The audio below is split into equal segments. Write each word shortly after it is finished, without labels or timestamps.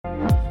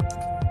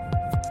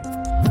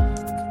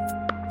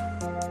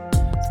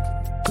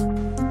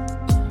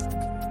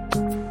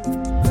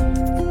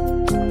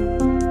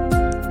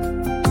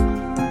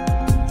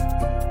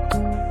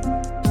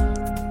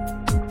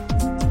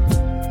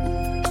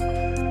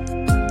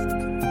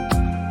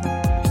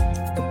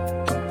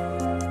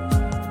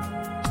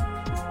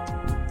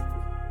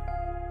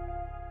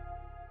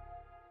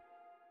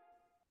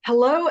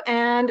Hello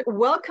and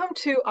welcome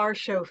to our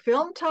show,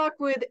 Film Talk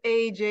with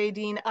AJ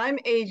Dean. I'm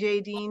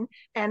AJ Dean,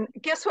 and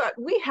guess what?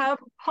 We have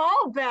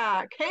Paul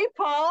back. Hey,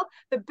 Paul,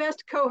 the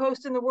best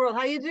co-host in the world.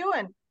 How you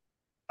doing?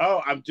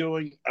 Oh, I'm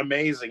doing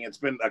amazing. It's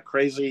been a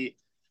crazy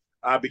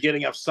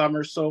beginning of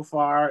summer so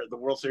far. The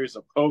World Series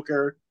of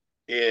Poker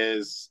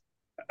is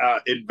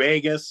in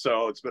Vegas,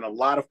 so it's been a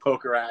lot of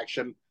poker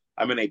action.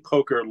 I'm in a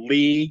poker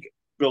league,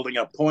 building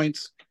up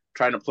points,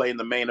 trying to play in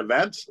the main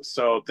event.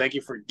 So thank you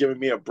for giving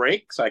me a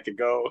break so I could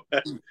go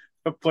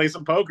play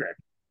some poker.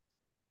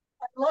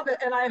 I love it,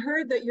 and I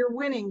heard that you're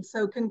winning,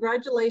 so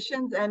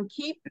congratulations and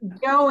keep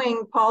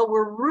going, Paul.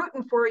 We're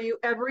rooting for you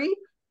every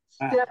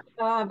Ah, step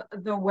of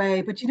the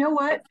way. But you know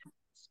what?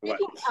 what?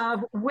 Speaking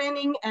of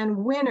winning and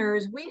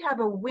winners, we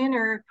have a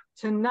winner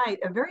tonight,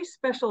 a very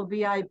special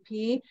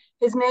VIP.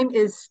 His name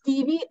is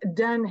Stevie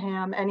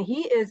Dunham, and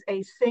he is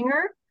a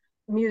singer,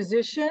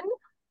 musician,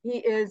 he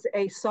is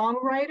a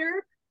songwriter,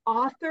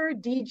 author,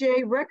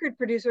 DJ, record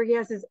producer. He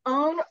has his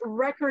own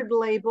record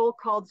label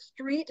called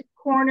Street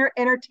Corner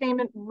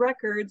Entertainment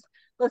Records.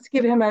 Let's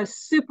give him a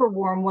super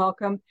warm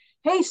welcome.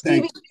 Hey,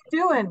 Stevie, Thanks. how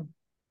you doing?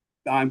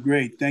 I'm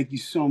great. Thank you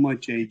so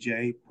much,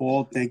 AJ.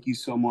 Paul, thank you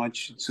so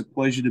much. It's a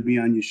pleasure to be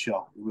on your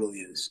show. It really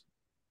is.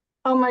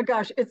 Oh my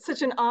gosh, it's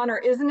such an honor,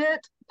 isn't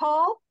it,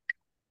 Paul?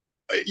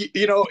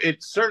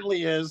 It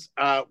certainly is.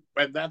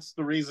 And that's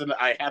the reason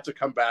I had to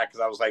come back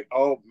because I was like,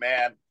 oh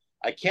man,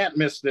 I can't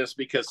miss this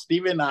because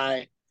Steve and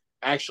I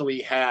actually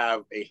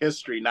have a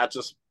history, not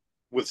just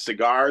with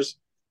cigars,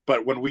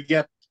 but when we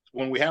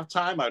have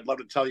time, I'd love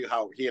to tell you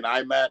how he and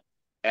I met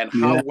and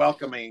how Yeah,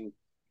 welcoming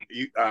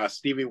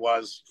Stevie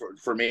was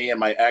for me and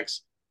my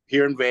ex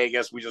here in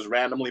Vegas. We just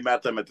randomly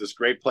met them at this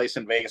great place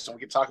in Vegas, and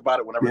we can talk about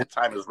it whenever yeah, the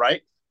time is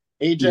right.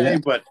 AJ, yeah.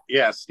 but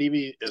yeah,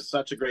 Stevie is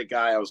such a great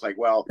guy. I was like,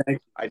 well, Thank,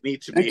 I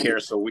need to be thank you. here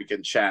so we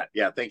can chat.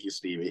 Yeah, thank you,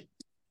 Stevie.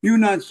 You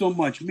not so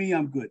much. Me,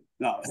 I'm good.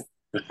 No,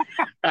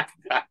 I'm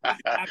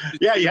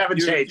just, Yeah, you haven't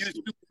you're a changed.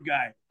 super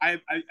guy. I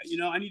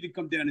need to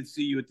come down and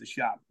see you at the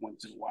shop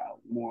once in a while,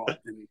 more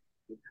often.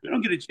 I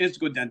don't get a chance to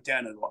go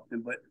downtown as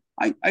often, but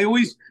I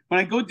always, when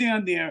I go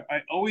down there,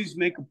 I always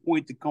make a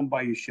point to come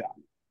by your shop.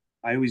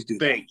 I always do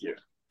that. Thank you,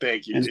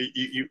 thank you. And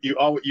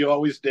You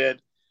always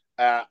did,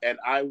 and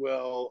I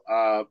will.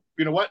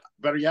 You know what?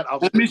 Better yet, I'll I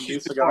just bring miss you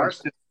your cigars.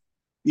 cigars.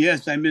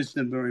 Yes, I miss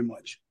them very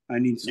much. I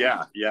need some.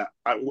 Yeah, yeah.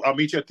 I'll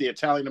meet you at the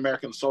Italian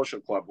American Social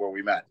Club where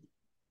we met.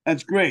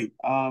 That's great.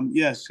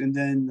 Yes, and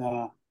then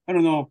I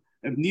don't know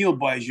if Neil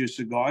buys your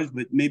cigars,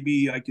 but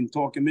maybe I can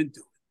talk him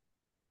into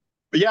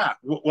But yeah,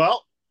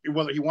 well,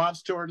 whether he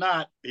wants to or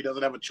not, he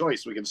doesn't have a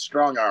choice. We can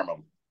strong arm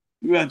him.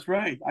 it. That's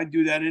right. I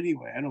do that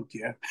anyway. I don't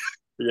care.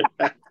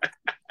 Yeah,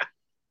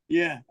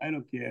 Yeah, I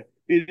don't care.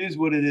 It is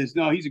what it is.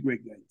 No, he's a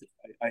great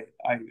guy.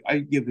 I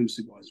give him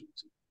cigars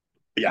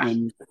yeah,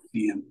 when I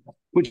see him,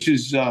 which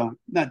is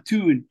not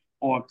too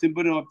often,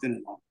 but often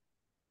enough.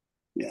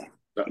 Yeah,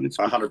 but it's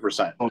good.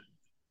 100%.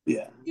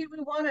 Yeah. We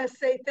want to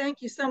say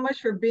thank you so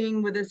much for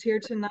being with us here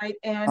tonight.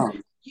 And Oh,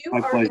 you my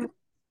are pleasure.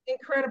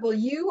 incredible.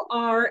 You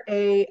are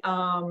a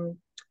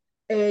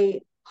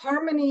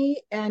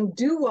harmony and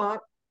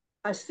doo-wop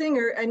a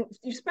singer, and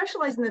you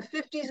specialize in the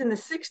 50s and the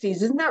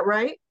 60s. Isn't that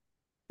right?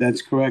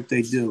 That's correct.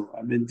 I do.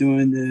 I've been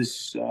doing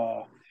this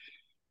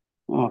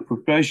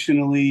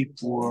professionally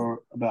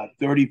for about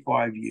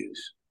 35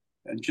 years.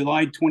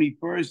 July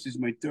 21st is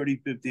my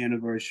 35th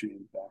anniversary,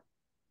 in fact.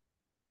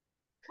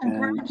 And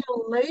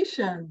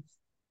Congratulations.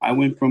 I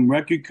went from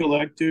record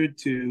collector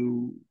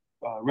to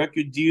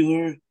record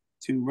dealer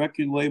to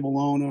record label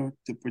owner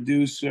to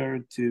producer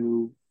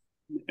to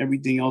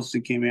everything else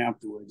that came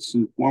afterwards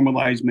and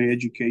formalized my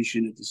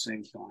education at the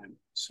same time.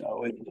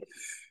 So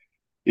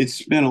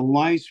it's been a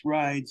nice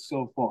ride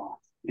so far.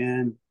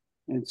 And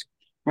it's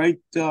right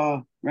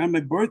around my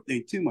birthday,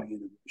 too, my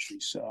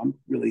anniversary. So I'm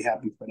really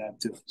happy for that,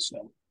 too.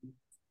 So,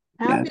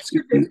 yeah, Happy it's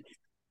birthday.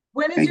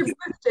 When is thank your you.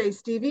 birthday,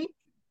 Stevie?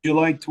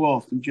 July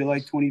 12th and July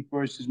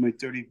 21st is my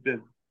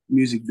 35th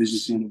music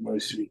business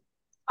anniversary.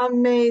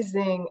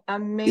 Amazing, Yeah.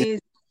 amazing.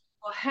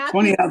 Well, It's happy.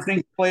 funny how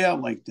things play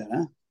out like that,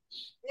 huh?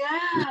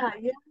 Yeah,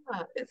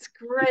 yeah, it's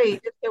great.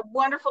 It's a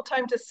wonderful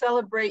time to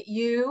celebrate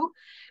you.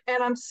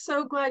 And I'm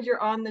so glad you're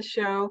on the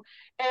show.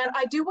 And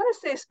I do want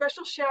to say a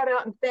special shout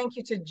out and thank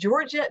you to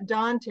Georgette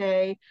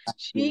Dante.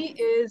 She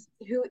is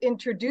who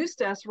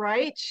introduced us,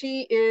 right?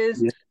 She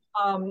is Yeah,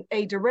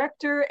 a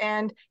director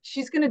and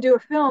she's going to do a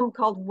film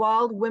called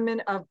Wild Women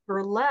of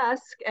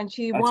Burlesque. And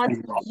she that's wants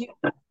fantastic.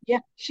 you, yeah,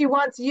 she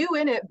wants you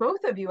in it,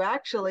 both of you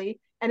actually.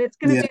 And it's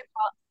going to Yeah, be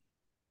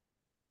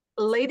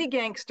lady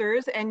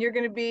gangsters and you're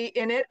going to be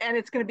in it and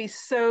it's going to be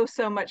so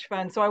much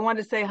fun. So I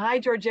wanted to say hi,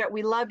 Georgette,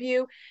 we love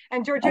you.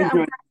 And I Georgette,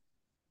 enjoy.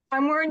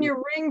 I'm wearing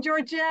your ring,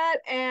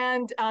 Georgette,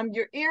 and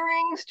your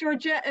earrings,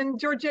 Georgette. And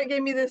Georgette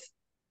gave me this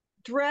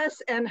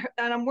dress and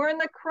I'm wearing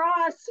the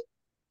cross.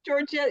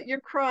 Georgette,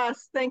 your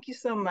cross, thank you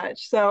so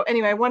much. So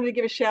anyway, I wanted to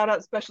give a shout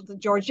out special to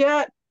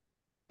Georgette.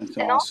 That's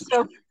And awesome.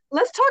 also,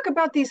 let's talk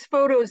about these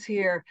photos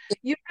here.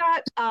 You've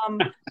got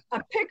a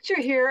picture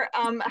here.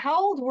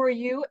 How old were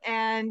you?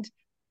 And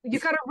you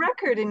got a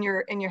record in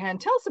your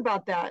hand. Tell us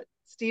about that,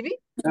 Stevie.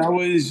 That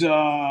was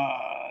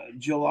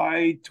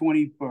July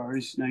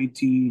 21st,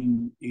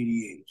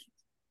 1988.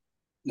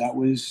 That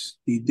was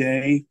the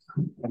day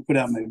I put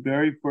out my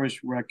very first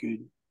record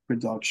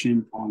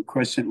production on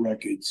Crescent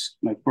Records,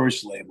 my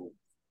first label.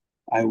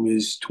 I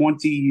was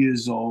 20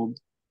 years old,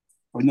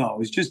 or no, I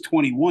was just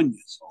 21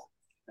 years old,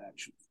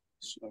 actually.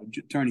 So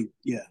turning,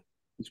 yeah,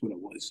 that's what it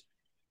was,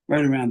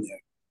 right around there.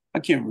 I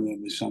can't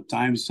remember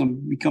sometimes.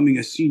 I'm becoming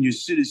a senior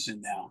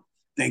citizen now.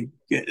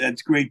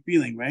 That's a great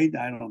feeling, right?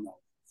 I don't know.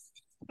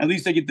 At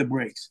least I get the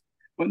breaks.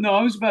 But no,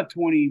 I was about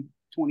 20,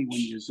 21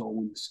 years old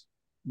when this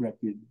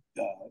record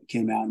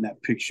came out and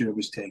that picture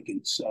was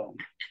taken. So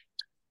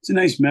it's a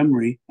nice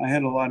memory. I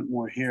had a lot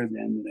more hair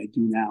then than I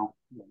do now.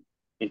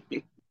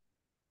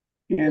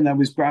 And I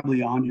was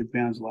probably 100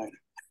 pounds lighter.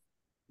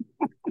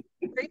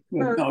 But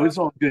no, it's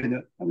all good.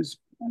 It was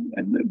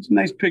a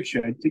nice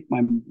picture. I think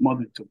my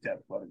mother took that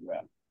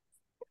photograph.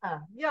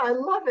 Yeah, I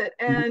love it.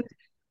 And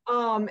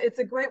it's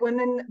a great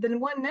one. Then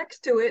one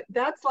next to it,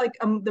 that's like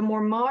the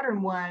more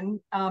modern one,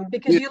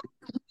 because Yeah. you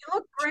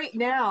look great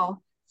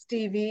now,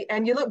 Stevie,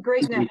 and you look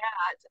great in a hat.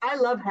 I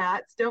love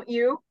hats, don't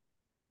you?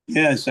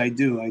 Yes, I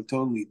do. I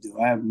totally do.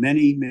 I have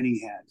many, many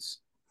hats.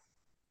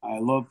 I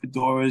love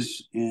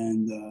fedoras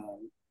and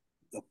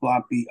the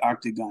floppy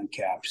octagon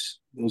caps.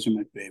 Those are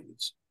my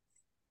favorites.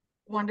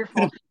 I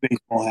Wonderful. have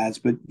baseball hats,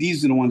 but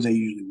these are the ones I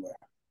usually wear.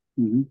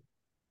 Mm-hmm.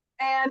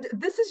 And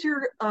this is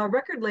your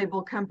record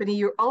label company.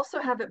 You also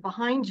have it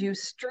behind you,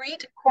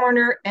 Street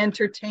Corner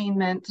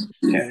Entertainment.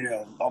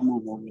 Yeah. I'll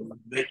move over a little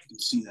bit. You can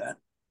see that.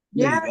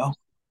 There Yeah, you go.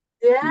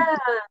 yeah.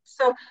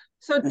 So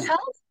Yeah. tell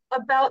us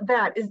about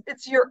that.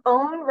 It's your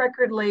own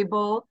record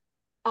label.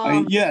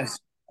 Yes,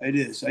 it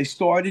is. I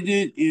started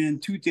it in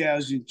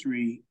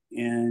 2003,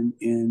 and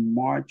in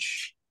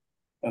March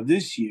of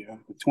this year,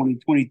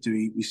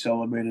 2023, we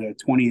celebrated our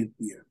 20th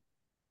year.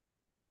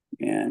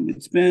 And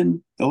it's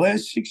been the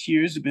last 6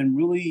 years have been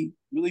really,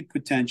 really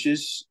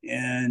pretentious.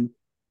 And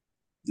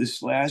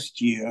this last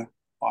year,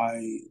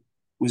 I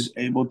was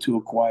able to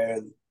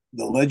acquire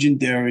the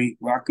legendary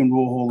Rock and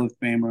Roll Hall of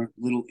Famer,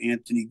 little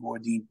Anthony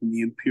Bourdain from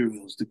the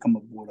Imperials, to come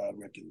aboard our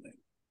record label.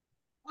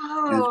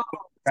 And Oh, it's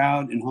a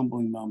proud and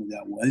humbling moment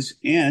that was.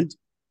 And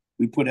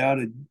we put out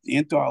an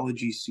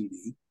anthology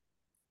CD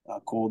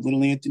called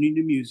Little Anthony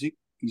the Music.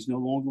 He's no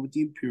longer with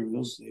the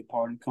Imperials. They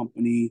parted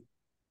company,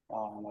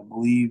 I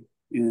believe,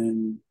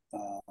 in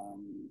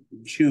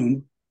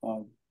June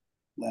of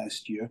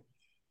last year.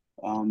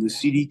 The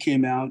CD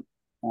came out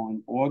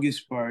on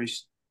August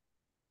 1st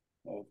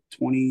of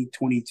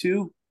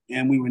 2022,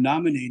 and we were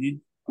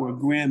nominated for a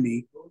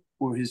Grammy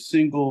for his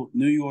single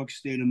New York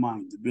State of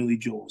Mind, the Billy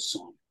Joel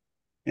song.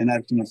 And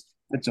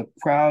that's a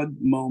proud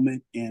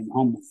moment and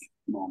humbling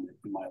moment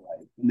in my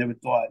life. I never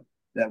thought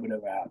that would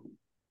ever happen.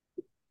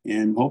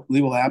 And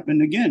hopefully will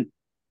happen again.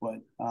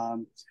 But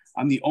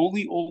I'm the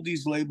only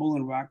oldies label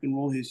in rock and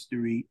roll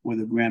history with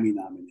a Grammy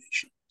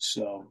nomination.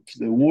 So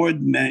the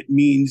award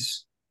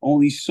means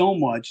only so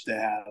much to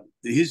have.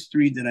 The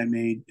history that I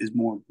made is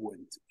more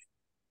important to me.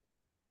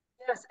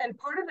 yes. And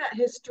part of that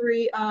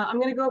history, I'm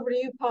going to go over to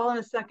you, Paul, in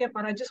a second,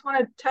 but I just want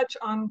to touch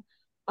on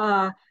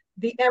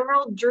the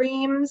Emerald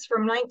Dreams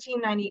from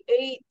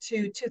 1998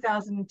 to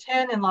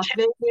 2010 in Las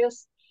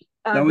Vegas.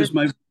 That The was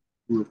my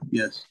group,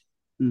 yes.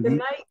 Mm-hmm.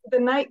 the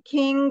Night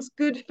Kings,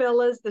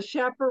 Goodfellas, the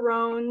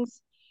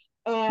Chaperones,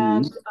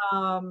 and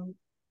Mm-hmm.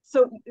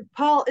 so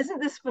Paul, isn't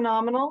this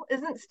phenomenal?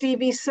 Isn't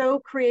Stevie so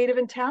creative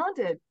and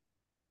talented?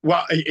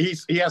 Well,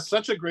 he has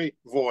such a great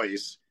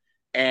voice,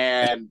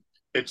 and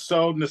it's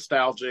so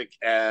nostalgic.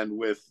 And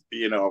with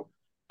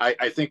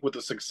I think with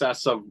the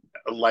success of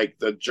like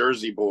the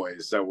Jersey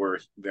Boys that were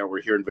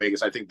here in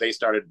Vegas, I think they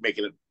started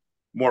making it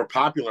more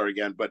popular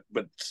again. But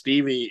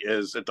Stevie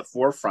is at the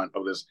forefront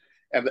of this,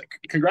 and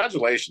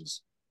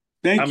congratulations.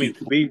 I Thank mean, you.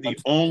 to be the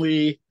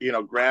only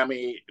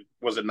Grammy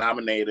was it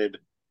nominated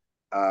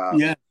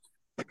Yeah,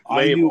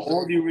 I knew label.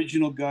 all the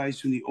original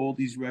guys from the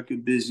oldies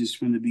record business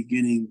from the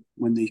beginning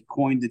when they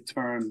coined the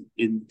term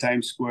in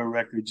Times Square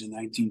Records in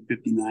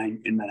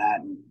 1959 in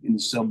Manhattan in the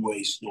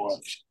Subway store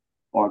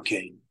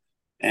arcade.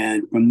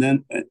 And from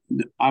then,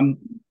 I'm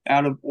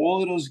out of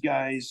all of those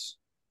guys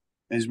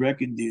as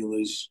record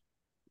dealers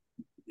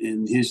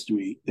in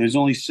history, there's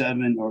only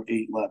 7 or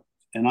 8 left.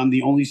 And I'm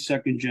the only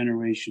second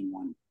generation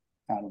one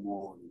out of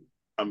all of them.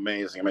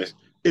 Amazing.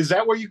 Is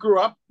that where you grew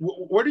up?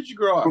 Where did you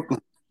grow up?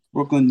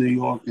 Brooklyn, New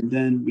York, and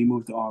then we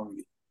moved to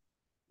Oregon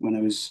when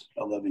I was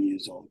 11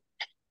 years old.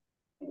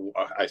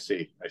 I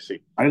see.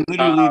 I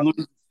literally learned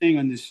to sing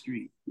on the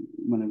street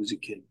when I was a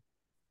kid.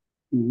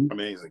 Mm-hmm.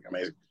 Amazing.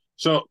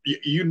 So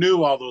you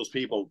knew all those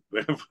people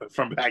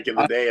from back in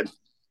the day, and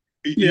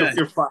Yeah.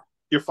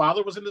 your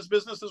father was in this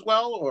business as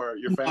well, or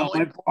your family?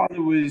 No, my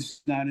father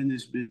was not in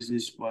this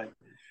business, but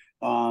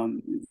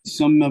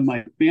some of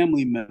my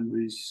family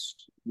members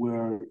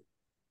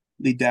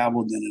they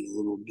dabbled in it a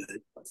little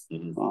bit.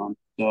 Mm-hmm.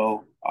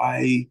 So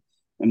I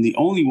am the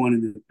only one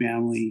in the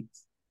family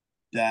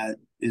that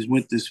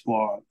went this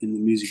far in the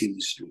music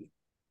industry.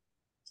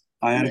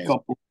 I had a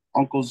couple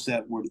uncles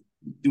that were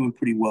doing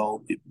pretty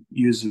well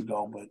years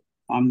ago, but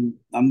I'm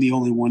the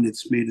only one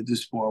that's made it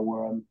this far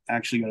where I'm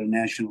actually got a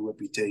national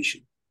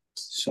reputation.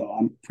 So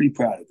I'm pretty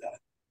proud of that.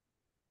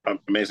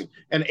 Amazing.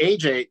 And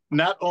AJ,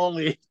 not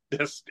only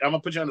does I'm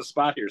gonna put you on the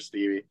spot here,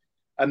 Stevie,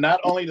 and not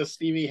only does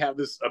Stevie have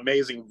this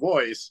amazing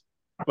voice,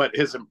 but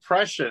his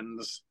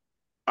impressions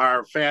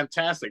are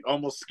fantastic,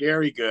 almost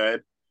scary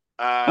good.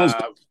 Uh,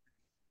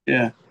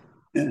 yeah,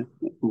 yeah.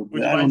 would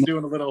you I don't mind know.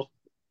 doing a little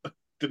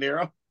De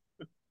Niro?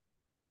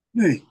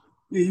 Hey,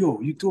 hey, yo,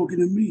 you talking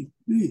to me?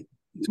 Hey,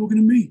 you talking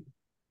to me?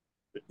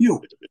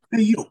 Yo,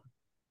 hey, yo,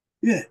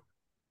 yeah,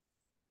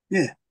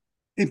 yeah.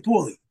 Hey,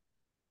 Paulie,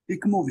 hey,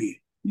 come over here.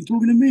 You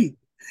talking to me?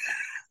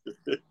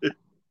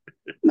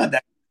 Not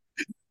that.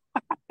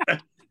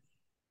 At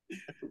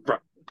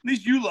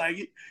least you like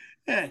it.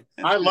 Yeah,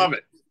 that's I good. love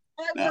it.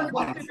 I love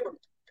No, it too.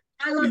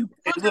 I love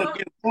hey, look,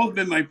 Paul's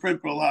been my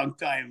friend for a long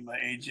time,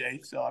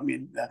 AJ. So I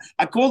mean,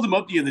 I called him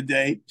up the other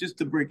day just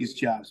to break his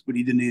chops, but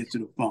he didn't answer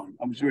the phone.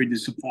 I was very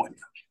disappointed.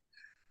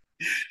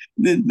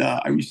 Then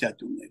I reached out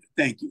to him later.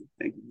 Thank you.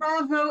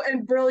 bravo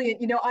and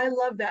brilliant. You know, I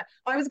love that.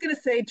 I was going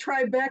to say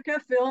Tribeca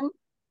Film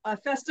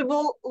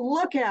Festival.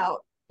 Look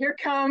out! Here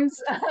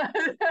comes Yeah,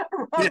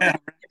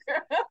 Robert,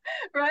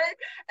 right?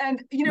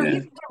 And you know,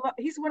 yeah.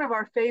 he's one of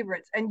our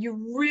favorites, and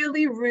you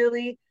really,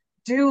 really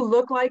do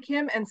look like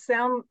him and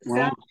sound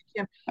Well, like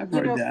him. I've You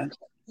heard know, that.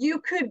 you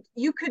could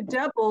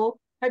double.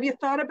 Have you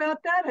thought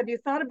about that? Have you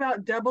thought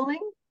about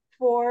doubling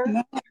for?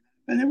 No,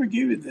 I never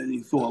gave it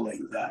any thought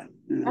like that.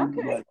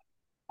 Okay. But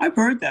I've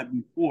heard that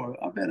before.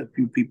 I've had a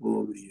few people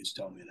over the years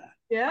tell me that.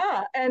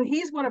 Yeah, and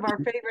he's one of our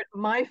favorite,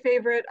 my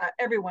favorite.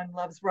 Everyone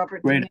loves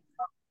Robert De Great. Niro.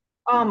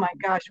 Oh my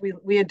gosh,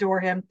 we adore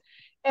him.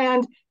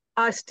 And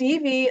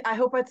Stevie, I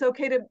hope it's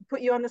okay to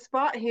put you on the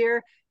spot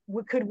here.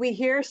 Could we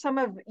hear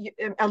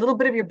a little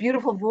bit of your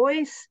beautiful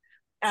voice,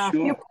 a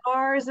few Sure.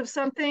 bars of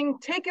something?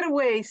 Take it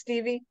away,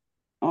 Stevie.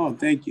 Oh,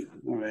 thank you.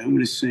 All right, I'm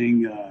going to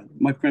sing.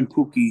 My friend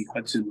Pookie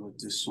Hudson wrote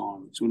this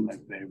song. It's one of my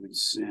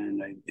favorites,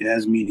 and it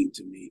has meaning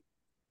to me.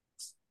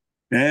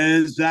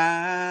 As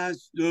I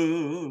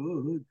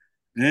stood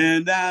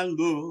and I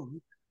looked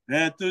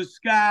at the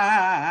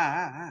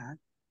sky,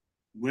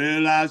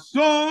 well, I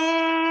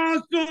saw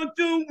such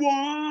a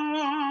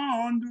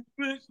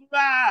wondrous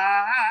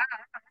light.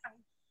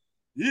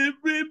 It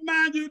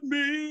reminded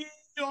me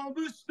of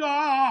the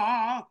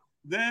star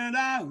that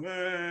I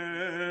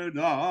heard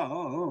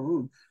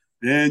of,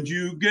 and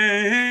you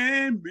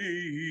gave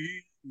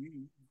me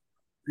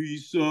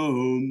peace of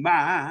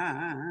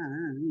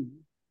mind.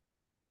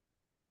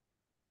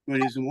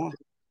 Want to some more?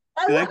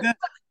 I You love. like that?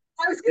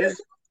 I was gonna Yeah.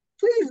 say,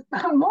 please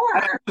I more.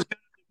 was gonna the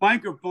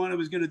microphone. I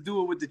was going to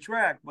do it with the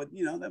track, but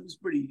that was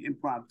pretty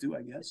impromptu,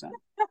 I guess. Huh?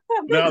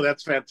 No,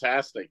 that's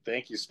fantastic.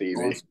 Thank you, Stevie.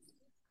 Awesome.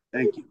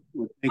 Thank you.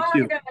 Well, thank Oh my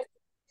you. God,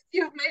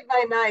 you've made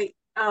my night,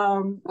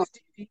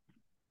 Stevie.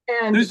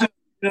 And There's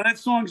that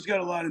song's got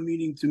a lot of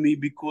meaning to me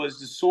because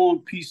the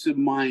song "Peace of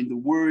Mind," the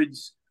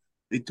words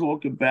they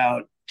talk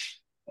about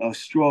a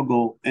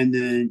struggle, and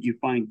then you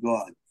find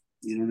God.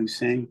 You know what I'm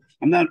saying?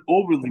 I'm not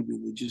overly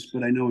religious,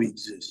 but I know He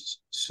exists.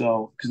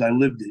 So, because I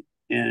lived it,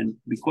 and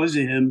because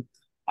of Him,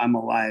 I'm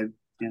alive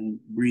and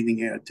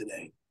breathing air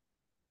today,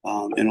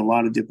 in a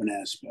lot of different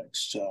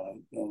aspects. I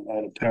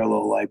had a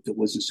parallel life that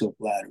wasn't so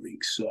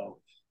flattering. So,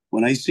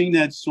 when I sing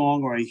that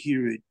song or I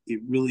hear it,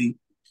 it really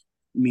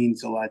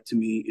means a lot to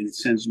me, and it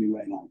sends me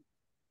right home.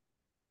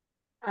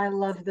 I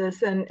love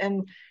this,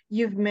 and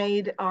you've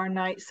made our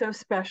night so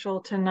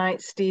special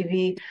tonight,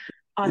 Stevie.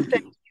 Thank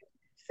you.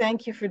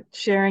 Thank you for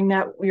sharing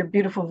that your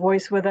beautiful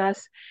voice with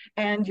us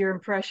and your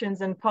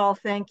impressions. And Paul,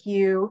 thank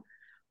you.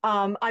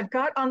 I've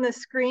got on the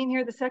screen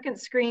here, the second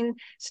screen,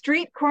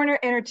 Street Corner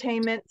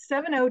Entertainment,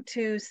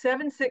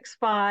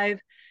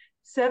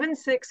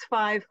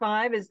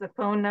 702-765-7655 is the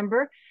phone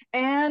number.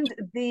 And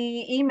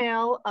the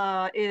email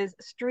is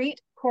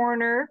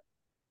streetcornerent,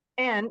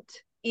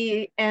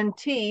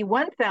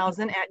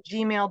 ENT1000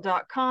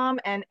 @gmail.com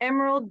and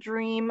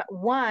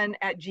emeralddream1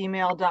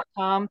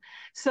 @gmail.com.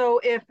 So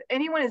if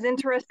anyone is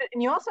interested,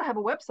 and you also have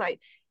a website,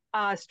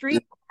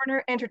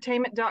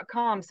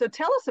 streetcornerentertainment.com. So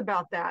tell us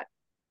about that,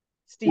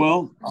 Stevie.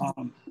 Well,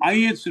 I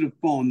answer the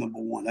phone, number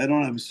one. I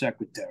don't have a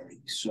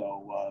secretary.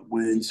 So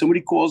when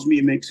somebody calls me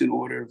and makes an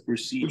order for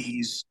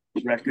CDs,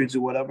 records,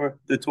 or whatever,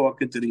 they're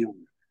talking to the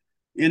owner.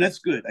 And that's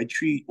good. I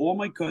treat all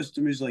my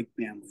customers like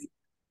family.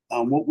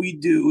 What we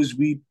do is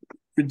we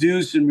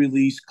produce and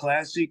release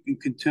classic and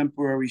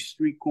contemporary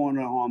street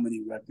corner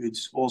harmony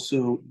records,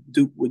 also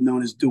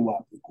known as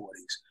doo-wop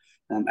recordings,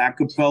 a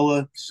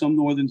cappella, some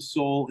northern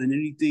soul, and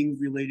anything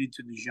related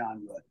to the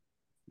genre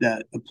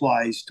that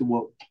applies to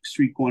what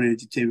Street Corner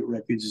Entertainment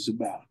Records is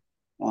about.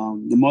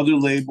 The mother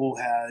label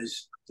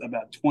has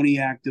about 20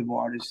 active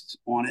artists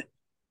on it,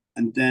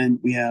 and then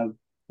we have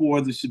 4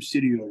 of the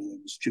subsidiary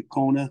labels: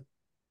 Chacona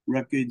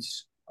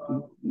Records,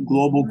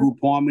 Global Group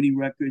Harmony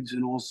Records,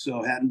 and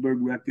also Hattenberg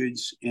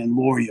Records and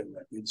Loria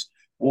Records.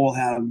 All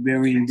have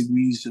varying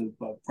degrees of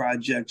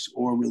projects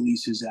or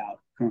releases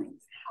out currently.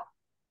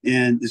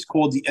 And it's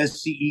called the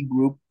SCE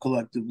Group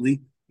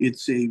collectively.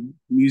 It's a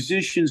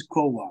musicians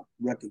co-op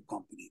record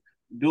company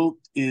built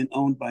and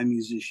owned by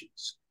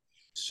musicians.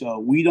 So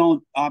we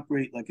don't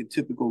operate like a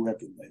typical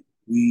record label.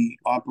 We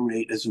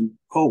operate as a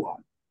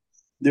co-op.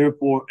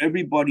 Therefore,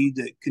 everybody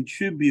that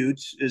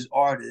contributes as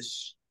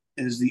artists,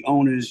 as the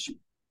owners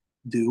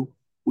do,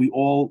 we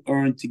all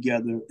earn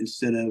together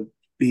instead of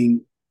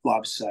being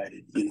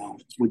lopsided,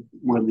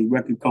 where the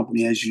record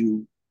company has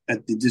you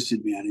at the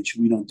disadvantage.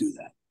 We don't do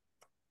that.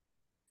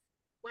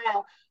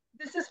 Wow,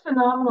 this is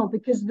phenomenal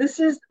because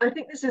I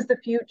think this is the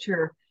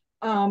future.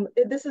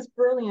 This is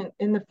brilliant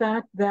in the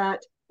fact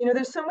that,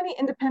 there's so many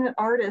independent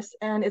artists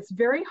and it's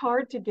very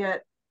hard to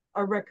get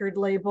a record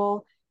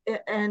label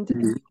and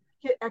Mhm.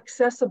 get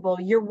accessible.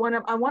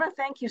 I want to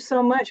thank you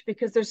so much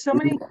because there's so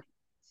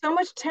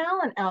much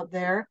talent out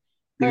there.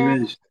 There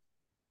And is.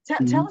 tell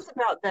Mhm. us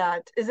about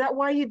that. Is that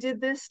why you did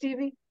this,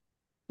 Stevie?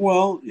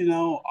 Well,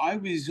 I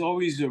was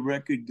always a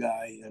record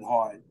guy at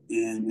heart,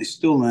 and I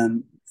still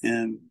am.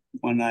 And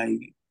when I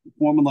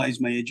formalized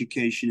my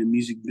education in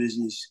music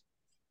business,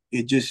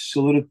 it just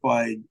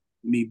solidified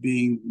me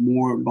being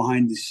more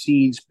behind the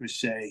scenes per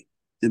se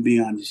than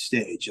being on the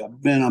stage.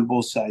 I've been on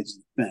both sides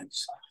of the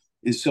fence.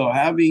 And so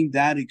having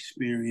that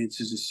experience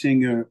as a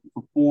singer,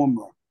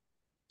 performer,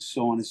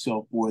 so on and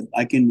so forth,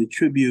 I can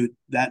attribute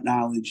that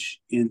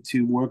knowledge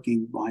into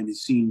working behind the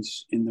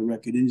scenes in the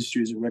record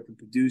industry as a record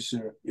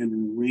producer and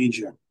an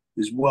arranger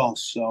as well.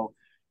 So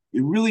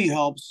it really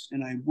helps.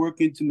 And I work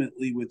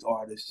intimately with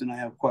artists, and I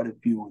have quite a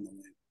few on the way.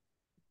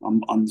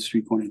 On the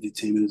Street Corner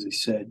Entertainment, as I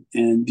said,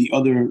 and the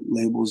other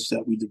labels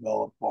that we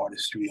develop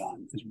artistry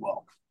on as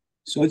well.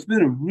 So it's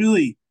been a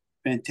really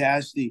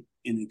fantastic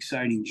and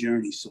exciting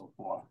journey so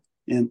far.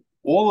 And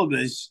all of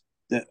us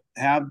that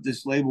have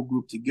this label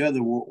group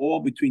together, we're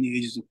all between the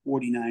ages of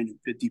 49 and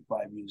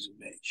 55 years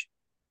of age,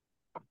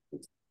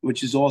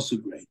 which is also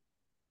great.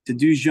 To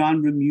do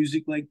genre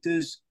music like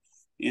this,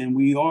 and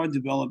we are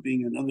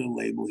developing another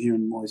label here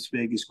in Las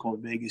Vegas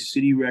called Vegas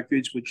City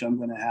Records, which I'm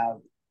going to have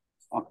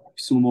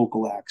some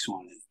local acts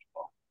on it as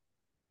well.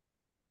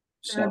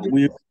 So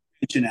we're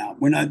reaching out.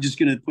 We're not just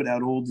going to put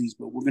out oldies,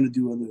 but we're going to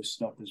do other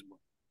stuff as well.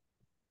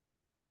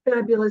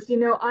 Fabulous.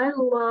 I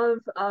love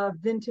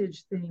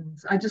vintage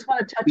things. I just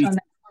want to touch on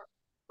that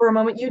for a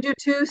moment. You do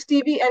too,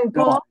 Stevie and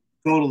No, Paul?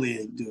 totally,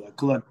 I do. I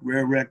collect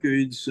rare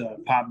records,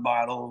 pop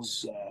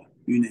bottles,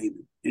 you name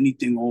it.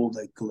 Anything old,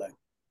 I collect.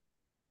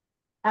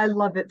 I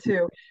love it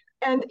too.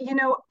 And,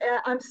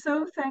 I'm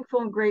so thankful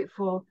and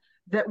grateful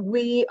that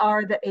we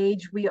are the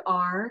age we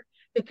are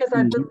because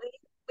I Mm-hmm.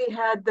 believe we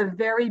had the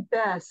very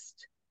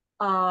best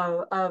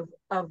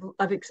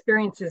of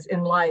experiences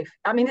in life.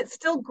 I mean, it's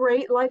still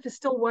great. Life is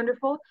still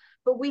wonderful,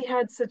 but we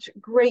had such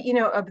great,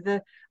 of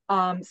the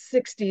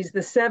 60s, the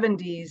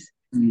 70s,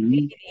 Mm-hmm.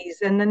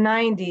 80s, and the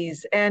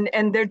 90s. And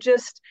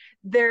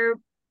they're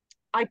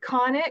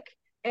iconic,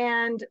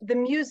 and the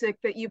music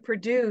that you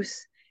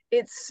produce,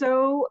 it's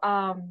so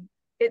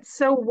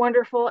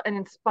wonderful and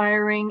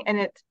inspiring, and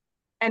it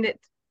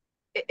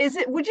is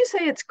it would you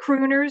say it's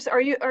crooners?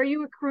 Are you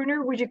a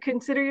crooner? Would you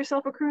consider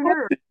yourself a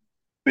crooner? I've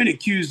been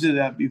accused of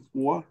that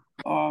before.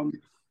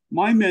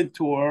 My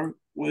mentor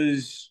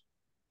was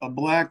a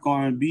black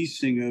R&B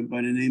singer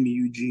by the name of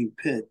Eugene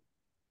Pitt.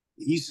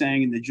 He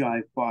sang in the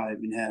Jive Five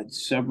and had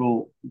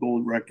several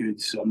gold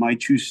records. My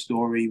True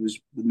Story was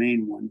the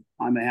main one.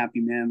 I'm a Happy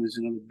Man was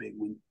another big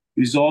one.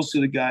 He was also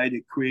the guy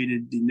that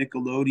created the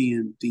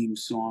Nickelodeon theme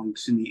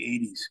songs in the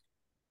 80s.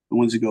 The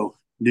ones that go,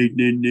 Nick,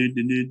 Nick, Nick,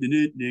 Nick,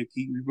 Nick, Nick.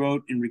 He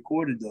wrote and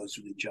recorded those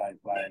for the Jive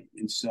Five.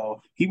 And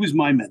so he was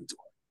my mentor.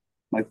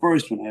 My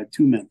first one, I had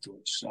two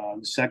mentors.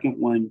 The second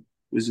one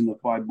was in the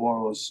Five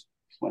Boroughs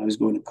when I was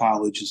going to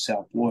college in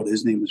South Florida.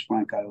 His name was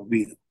Frank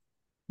Iovino.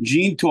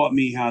 Gene taught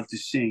me how to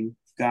sing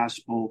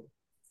gospel,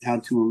 how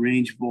to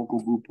arrange vocal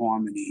group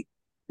harmony,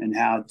 and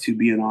how to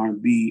be an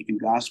R&B and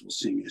gospel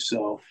singer.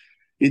 So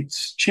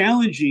it's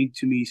challenging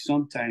to me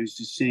sometimes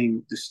to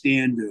sing the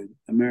standard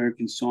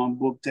American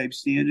songbook type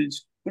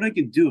standards, but I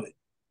can do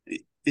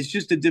it. It's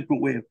just a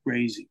different way of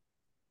phrasing.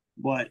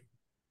 But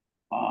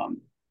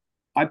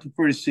I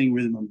prefer to sing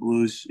rhythm and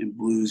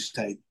blues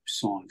type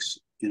songs.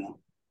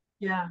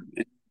 Yeah.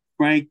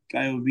 Frank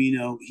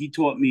Iovino, he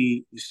taught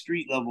me the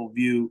street level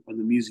view of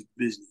the music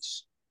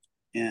business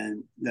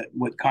and that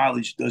what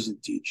college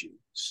doesn't teach you.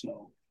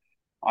 So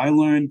I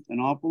learned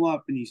an awful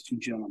lot from these two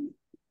gentlemen.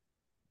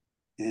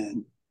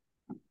 And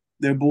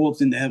they're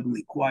both in the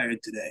heavenly choir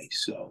today.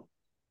 So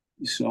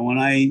when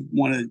I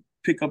want to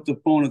pick up the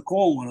phone and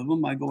call one of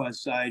them, I go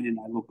outside and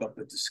I look up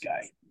at the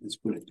sky. Let's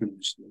put it pretty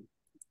much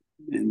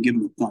and give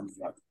them a thumbs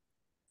up.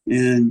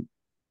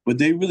 But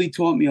they really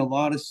taught me a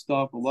lot of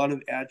stuff, a lot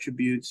of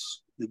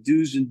attributes, the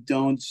do's and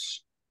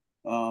don'ts,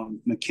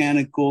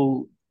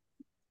 mechanical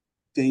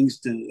things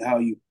to how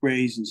you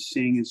phrase and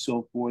sing and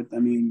so forth. I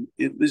mean,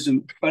 it was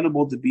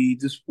incredible to be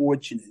this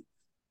fortunate.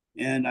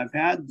 And I've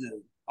had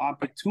the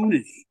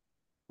opportunity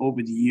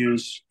over the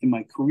years in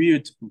my career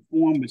to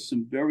perform with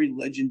some very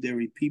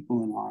legendary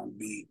people in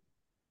R&B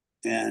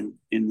and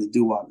in the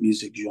doo-wop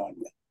music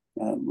genre.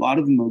 A lot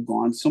of them are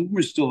gone. Some of them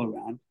are still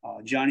around.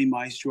 Johnny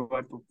Maestro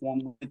I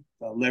performed with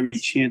Larry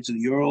Chance of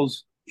the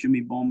Earls,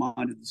 Jimmy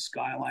Beaumont of the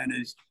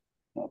Skyliners,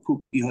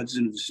 Pookie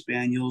Hudson of the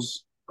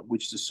Spaniels, of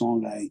which the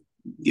song I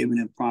gave an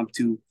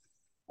impromptu,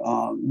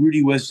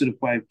 Rudy West of the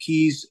Five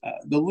Keys.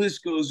 The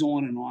list goes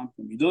on and on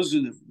for me. Those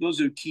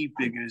are key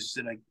figures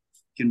that I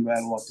can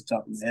rattle off the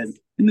top of my head.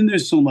 And then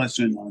there's some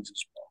lesser knowns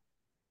as well.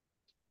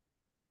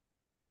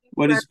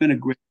 But it's been a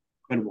great,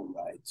 incredible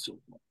ride so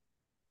far.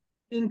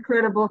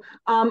 Incredible.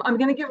 I'm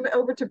going to give it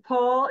over to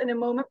Paul in a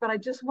moment, but I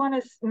just want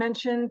to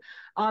mention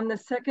on the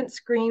second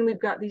screen, we've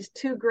got these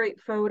two great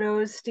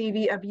photos,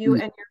 Stevie, of you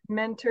and your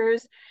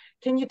mentors.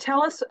 Can you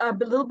tell us a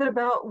little bit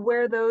about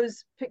where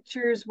those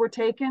pictures were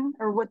taken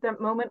or what that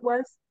moment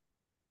was?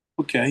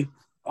 Okay.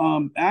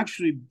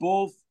 Actually,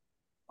 both.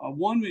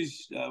 One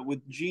was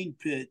with Gene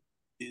Pitt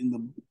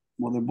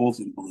well, they're both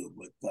in blue,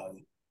 but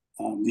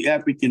the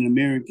African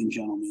American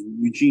gentleman,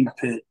 Eugene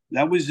Pitt,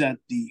 that was at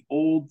the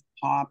Old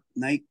Pop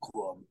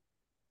nightclub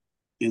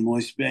in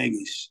Las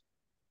Vegas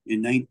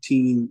in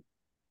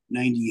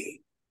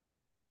 1998.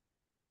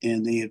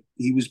 And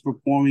he was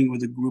performing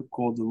with a group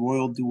called the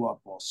Royal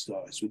Doo-Wop All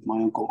Stars with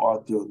my uncle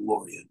Arthur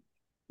Laureate,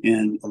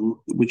 and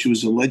which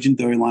was a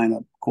legendary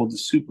lineup called the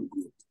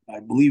Supergroup.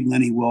 I believe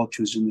Lenny Welch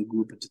was in the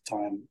group at the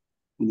time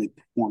when they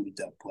performed at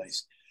that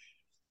place.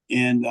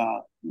 And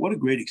what a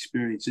great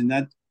experience. And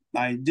that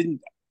I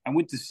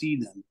went to see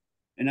them,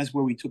 and that's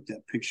where we took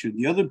that picture.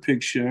 The other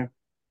picture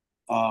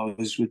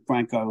was with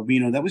Frank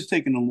Aravino. That was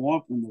taken in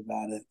Laughlin,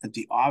 Nevada at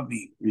the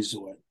Avi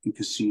Resort and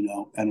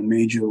Casino at a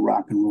major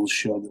rock and roll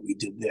show that we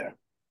did there,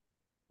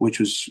 which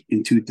was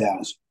in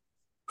 2000.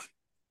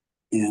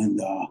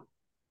 And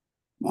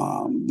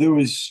there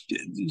was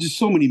just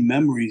so many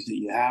memories that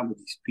you have with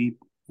these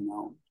people, you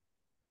know.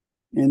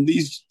 And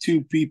these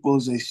two people,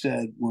 as I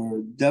said,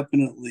 were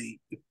definitely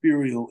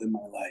ethereal in my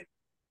life.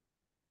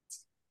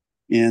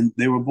 And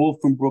they were both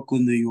from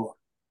Brooklyn, New York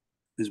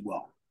as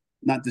well.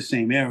 Not the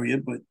same area,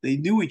 but they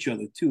knew each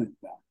other too, in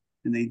fact.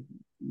 And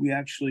we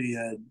actually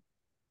had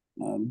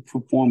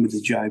performed with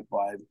the Jive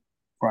Five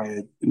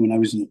prior when I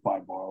was in the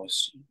Five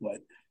Boroughs.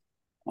 But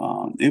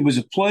it was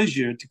a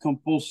pleasure to come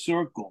full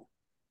circle,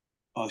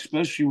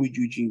 especially with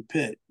Eugene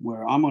Pitt,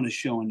 where I'm on a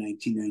show in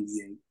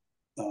 1998,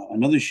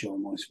 another show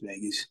in Las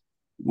Vegas,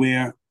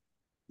 where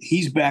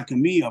he's backing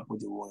me up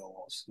with the Royal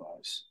All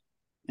Stars.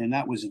 And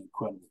that was an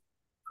incredible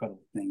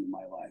thing in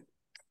my life.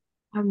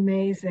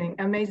 Amazing.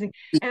 And I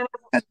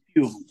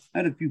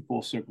had a few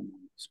full circle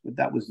moments, but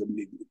that was the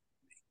big one.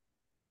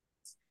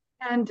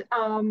 And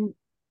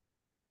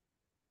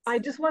I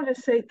just wanted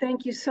to say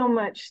thank you so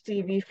much,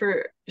 Stevie,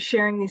 for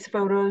sharing these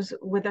photos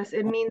with us.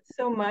 It means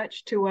so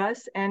much to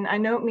us, and I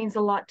know it means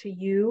a lot to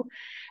you.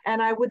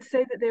 And I would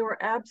say that they're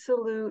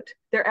absolute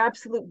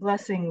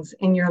blessings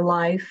in your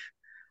life,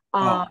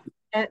 and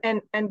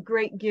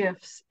great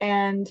gifts.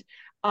 And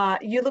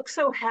you look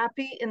so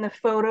happy in the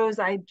photos.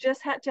 I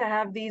just had to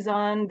have these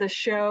on the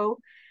show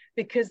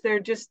because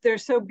they're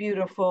so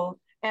beautiful.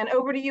 And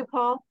over to you,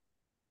 Paul.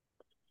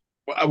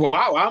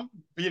 Wow, I'm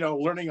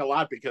learning a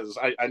lot because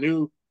I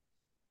knew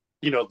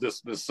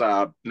this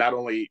not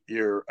only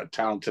you're a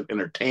talented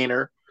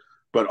entertainer,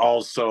 but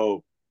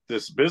also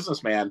this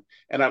businessman.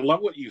 And I love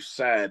what you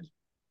said.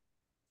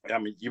 I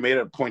mean, you made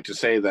a point to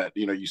say that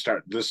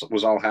this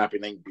was all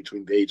happening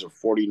between the age of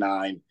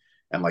 49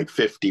 and like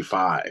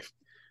 55.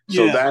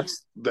 So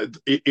that's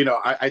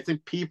I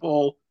think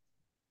people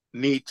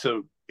need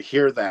to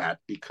hear that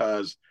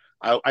because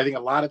I think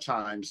a lot of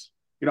times,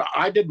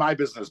 I did my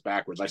business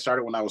backwards. I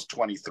started when I was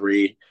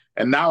 23,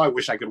 and now I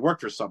wish I could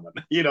work for someone.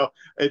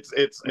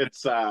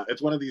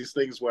 It's one of these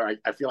things where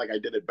I feel like I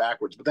did it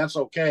backwards, but that's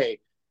okay.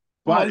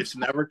 But it's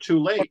never too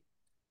late.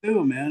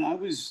 Too, man. I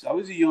was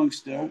a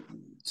youngster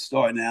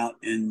starting out,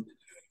 and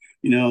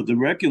the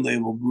record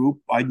label group.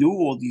 I knew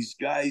all these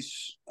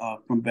guys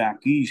from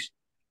back east,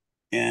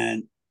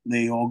 and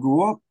they all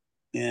grew up,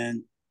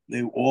 and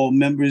they were all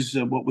members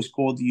of what was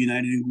called the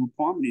United Group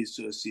Harmony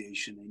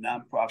Association, a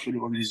nonprofit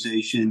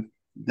organization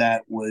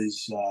that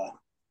was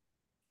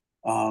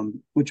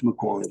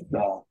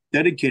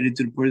dedicated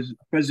to the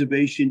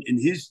preservation and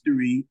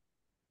history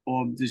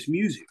of this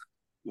music,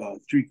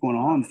 street corner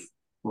harmony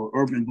or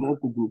urban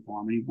vocal group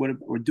harmony,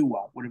 or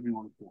doo-wop, whatever you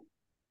want to call it.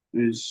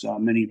 There's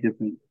many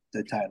different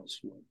titles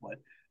for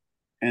it,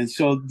 and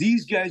so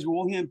these guys were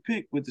all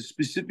handpicked with the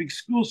specific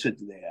skill set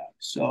that they have.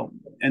 So,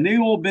 and they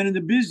all been in the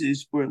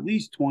business for at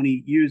least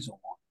 20 years or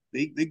more.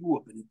 They grew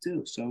up in it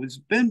too. So it was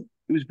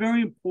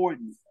very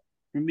important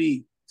for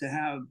me to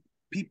have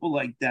people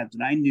like that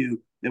I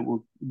knew that were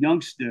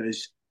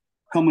youngsters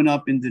coming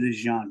up into this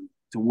genre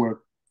to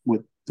work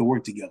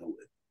together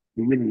with.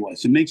 It really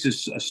was. It makes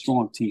us a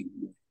strong team.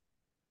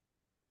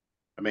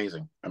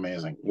 Amazing.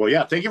 Well,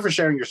 yeah, thank you for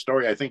sharing your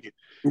story. I think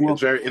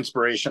it's very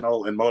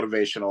inspirational and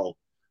motivational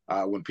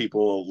when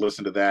people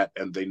listen to that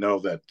and they know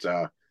that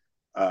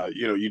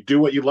you do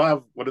what you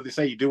love. What do they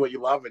say? You do what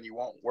you love, and you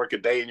won't work a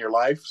day in your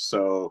life.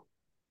 So,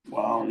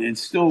 well,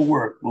 it's still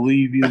work,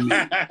 believe you me.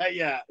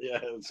 yeah,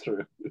 that's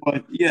true.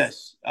 But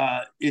yes,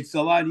 it's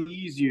a lot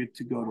easier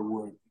to go to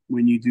work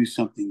when you do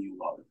something you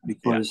love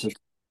because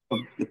of of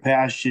the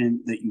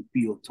passion that you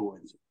feel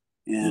towards it.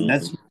 And Mm-hmm.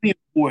 that's really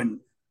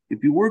important.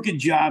 If you work a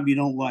job you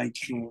don't like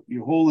for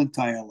your whole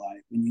entire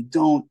life and you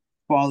don't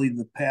follow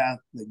the path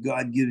that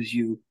God gives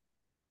you,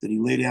 that He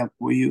laid out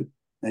for you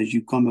as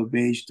you come of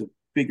age to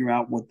figure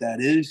out what that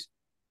is,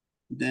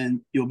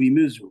 then you'll be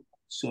miserable.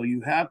 So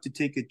you have to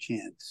take a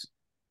chance.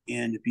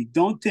 And if you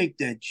don't take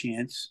that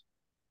chance,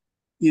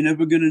 you're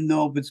never going to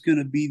know if it's going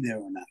to be there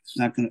or not. It's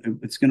not going to,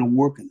 if it's going to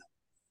work or not.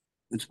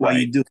 That's why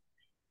you do it.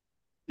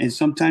 And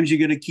sometimes you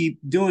got to keep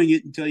doing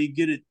it until you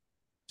get it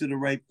to the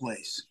right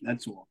place.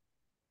 That's all.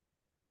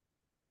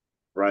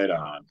 Right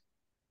on.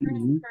 You're an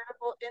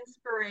incredible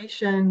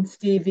inspiration,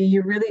 Stevie.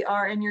 You really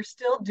are, and you're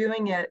still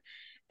doing it.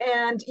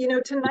 And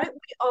tonight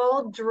we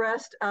all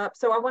dressed up.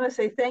 So I want to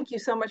say thank you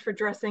so much for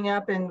dressing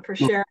up and for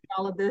sharing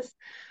all of this.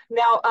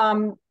 Now,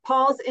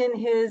 Paul's in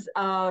his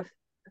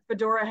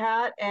fedora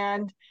hat,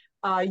 and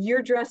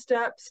you're dressed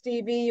up,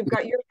 Stevie. You've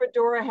got your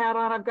fedora hat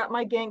on. I've got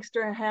my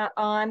gangster hat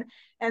on.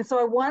 And so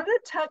I wanted to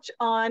touch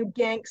on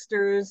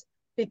gangsters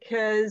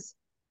because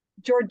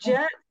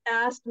Georgette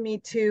asked me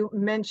to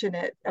mention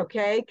it,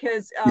 okay?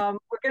 Because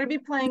we're going to be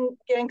playing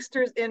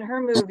gangsters in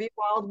her movie,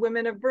 Wild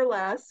Women of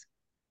Burlesque.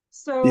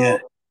 So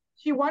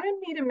she wanted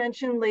me to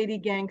mention Lady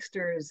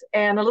Gangsters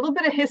and a little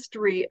bit of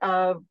history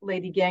of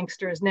Lady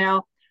Gangsters.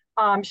 Now,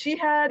 she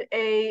had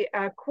a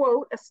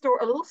quote,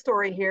 a little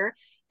story here,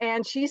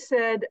 and she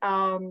said,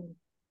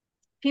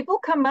 people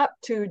come up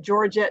to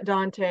Georgette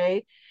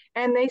Dante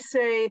and they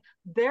say,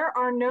 there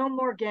are no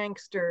more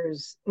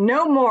gangsters,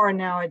 no more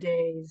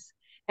nowadays.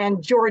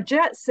 And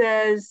Georgette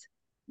says,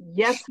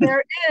 yes,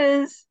 there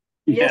is.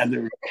 Yes,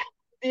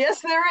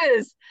 yes, there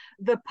is.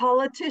 The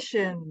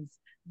politicians,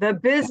 the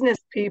business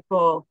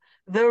people,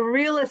 the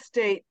real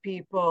estate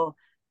people,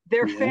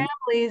 their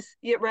families,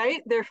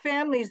 right? Their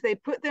families, they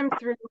put them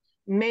through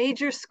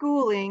major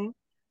schooling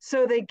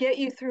so they get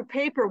you through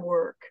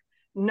paperwork,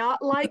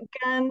 not like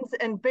guns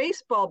and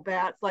baseball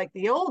bats like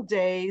the old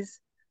days,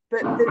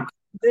 but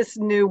this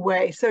new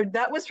way. So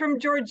that was from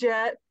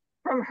Georgette,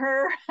 from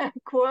her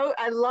quote.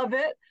 I love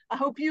it. I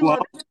hope you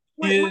love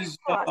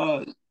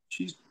it.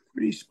 She's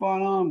pretty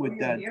spot on with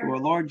that to a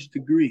large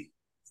degree.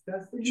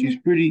 She's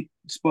pretty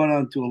spot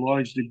on to a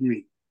large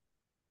degree.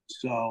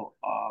 So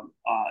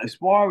as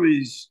far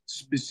as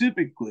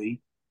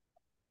specifically,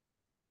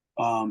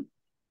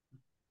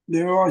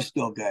 there are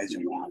still guys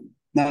around.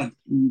 Not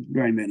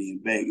very many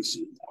in Vegas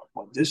anymore,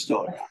 but they're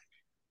still around.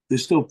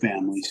 There's still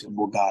families,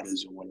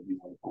 Bogatas or whatever you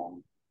want to call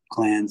them,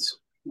 clans.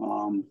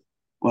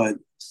 But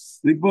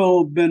they've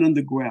all been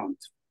underground,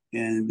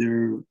 and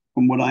they're,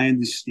 from what I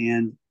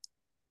understand,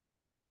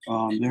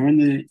 they're in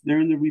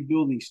the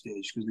rebuilding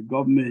stage because the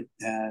government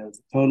has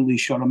totally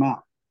shut them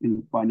out.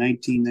 And by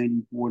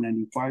 1994,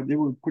 95, they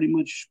were pretty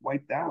much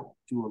wiped out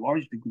to a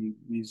large degree,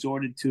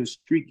 resorted to a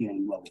street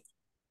gang level.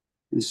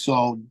 And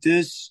so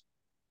this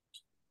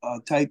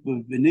type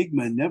of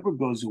enigma never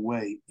goes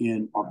away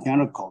in our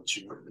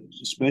counterculture,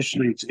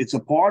 especially it's a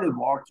part of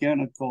our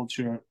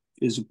counterculture,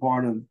 is a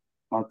part of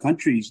our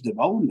country's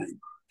development.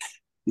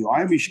 The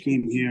Irish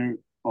came here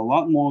a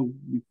lot long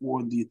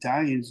before the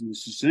Italians and the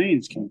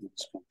Sicilians came to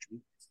this country.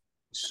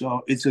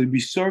 So it's a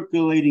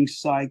recirculating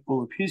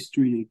cycle of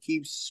history that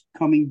keeps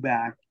coming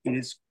back, and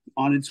it's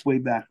on its way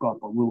back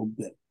up a little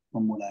bit,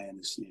 from what I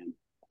understand.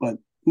 But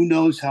who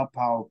knows how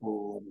powerful it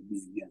will ever be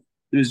again.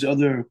 There's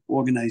other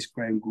organized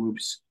crime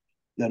groups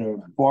that are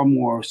far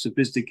more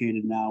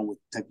sophisticated now with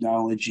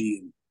technology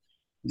and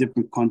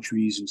different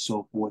countries and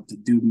so forth to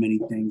do many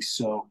things.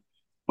 So,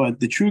 but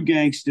the true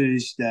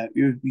gangsters that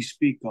we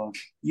speak of,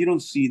 you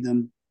don't see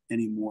them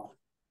anymore.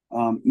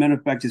 Matter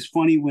of fact, it's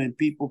funny when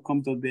people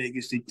come to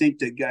Vegas, they think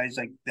that guys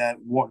like that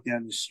walk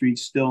down the street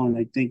still, and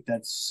they think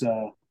that's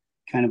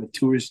kind of a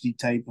touristy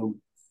type of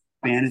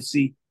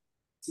fantasy.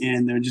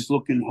 And they're just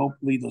looking,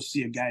 hopefully they'll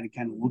see a guy that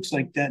kind of looks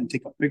like that and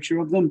take a picture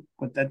of them,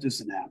 but that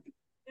doesn't happen,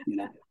 you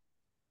know.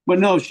 But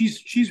no,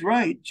 she's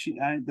right.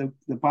 The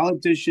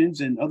politicians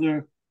and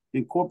other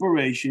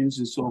corporations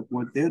and so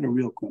forth, they're the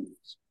real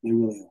criminals. They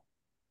really are.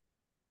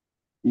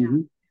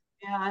 Mm-hmm.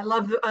 Yeah, I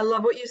love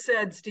what you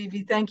said,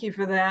 Stevie. Thank you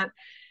for that.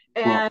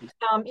 And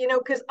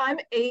because I'm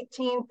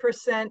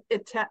 18%,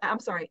 I'm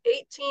sorry,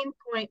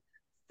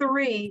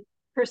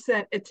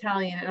 18.3%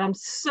 Italian, and I'm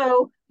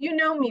so,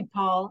 me,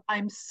 Paul,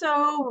 I'm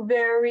so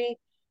very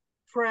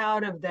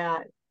proud of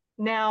that.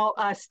 Now,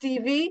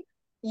 Stevie,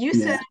 you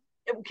said,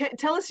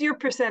 tell us your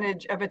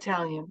percentage of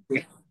Italian.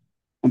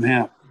 I'm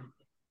half.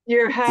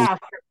 You're half.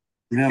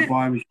 I'm half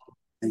Irish.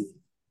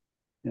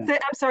 Yeah.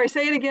 I'm sorry,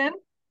 say it again.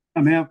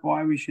 I'm half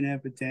Irish and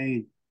half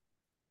Italian.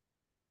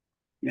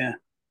 Yeah.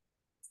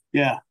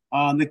 Yeah.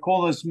 They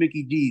call us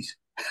Mickey D's.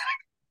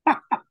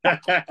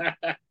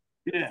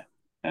 Yeah.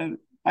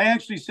 I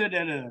actually said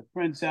that at a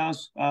friend's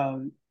house.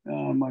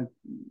 My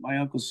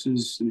uncle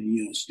says,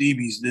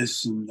 Stevie's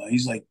this, and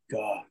he's like,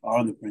 our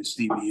other friend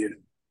Stevie here.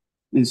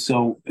 And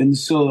so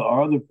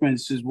our other friend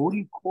says, well, what do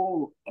you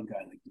call a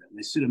guy like that? And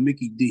they said a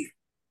Mickey D.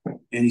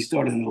 And he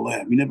started to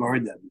laugh. We never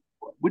heard that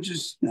before, which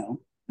is,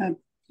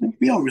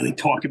 we don't really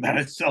talk about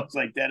ourselves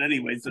like that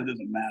anyway, so it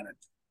doesn't matter.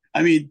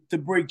 I mean, to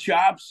break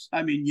chops,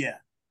 I mean, yeah.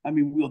 I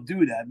mean, we'll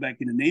do that back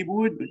in the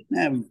neighborhood, but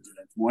nah, we don't do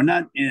that. We're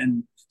not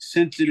in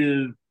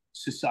sensitive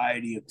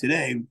society of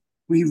today.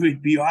 We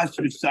would be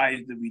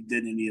ostracized if we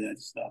did any of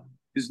that stuff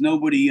because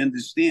nobody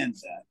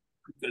understands that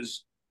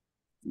because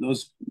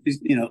those,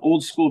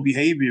 old school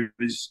behavior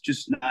is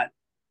just not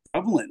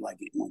prevalent like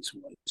it once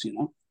was.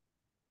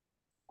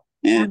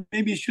 And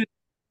maybe it should,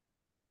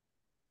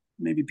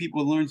 maybe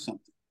people learn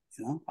something.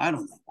 I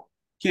don't know.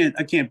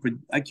 I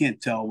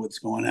can't tell what's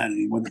going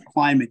on when the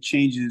climate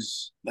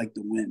changes like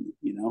the wind.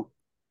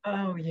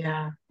 Oh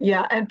yeah,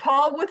 yeah. And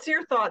Paul, what's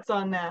your thoughts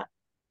on that?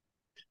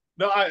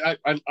 No, I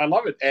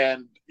love it,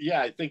 and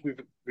yeah, I think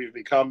we've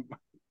become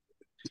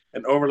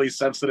an overly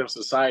sensitive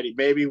society.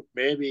 Maybe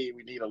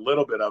we need a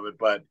little bit of it,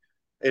 but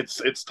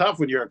it's tough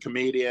when you're a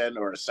comedian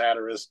or a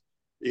satirist,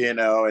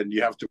 and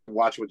you have to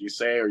watch what you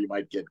say, or you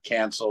might get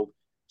canceled.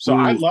 So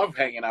I love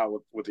hanging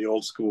out with the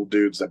old school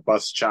dudes that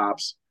bust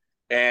chops,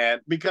 and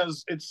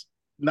because it's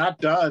not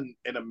done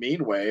in a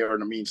mean way or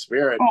in a mean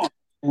spirit.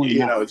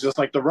 It's just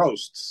like the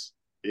roasts.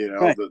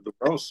 Right. The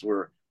roasts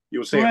where you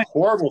would say Right.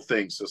 horrible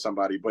things to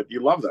somebody, but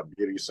you love them.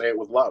 You say it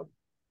with love.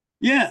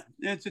 Yeah,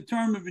 it's a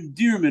term of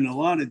endearment a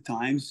lot of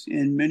times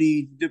in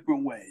many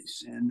different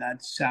ways, and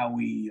that's how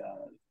we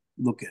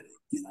look at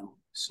it.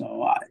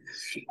 So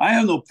I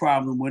have no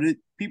problem with it.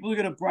 People who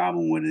get a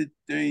problem with it,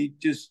 they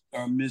just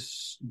are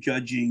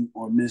misjudging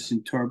or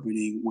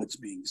misinterpreting what's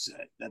being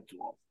said. That's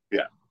all.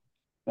 Yeah.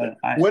 But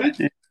I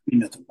mean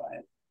nothing by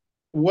it.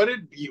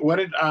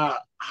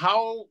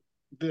 How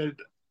did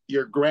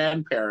your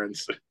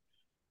grandparents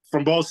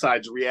from both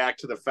sides react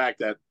to the fact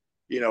that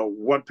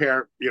one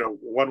parent,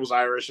 one was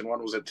Irish and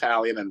one was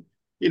Italian, and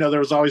there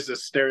was always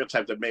this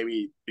stereotype that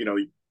maybe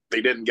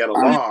they didn't get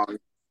along.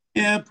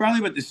 Yeah,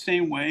 probably about the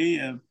same way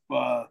if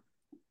a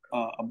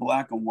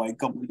black and white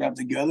couple got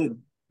together,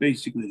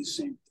 basically the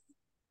same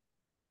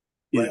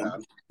thing.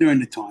 During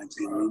the time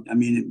period. I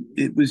mean,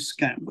 it was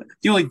kind of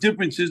the only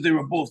difference is they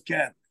were both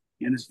Catholic.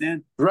 You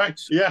understand? Right.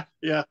 Yeah.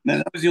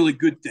 That was the only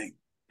good thing.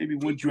 Maybe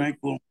one drank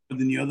a little more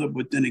than the other,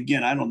 but then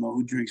again, I don't know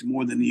who drinks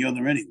more than the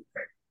other anyway.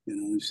 You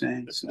know what I'm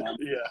saying? So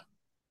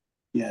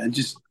yeah,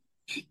 just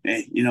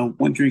hey,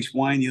 one drinks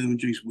wine, the other one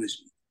drinks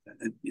whiskey.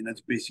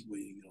 That's basically what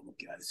you gotta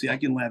look at it. See, I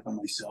can laugh at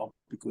myself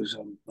because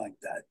I'm like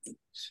that.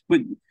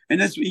 But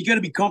that's you got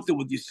to be comfortable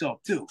with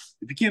yourself too.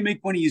 If you can't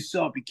make fun of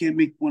yourself, you can't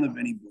make fun of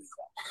anybody else.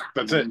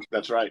 That's it.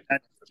 That's right.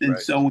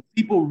 So when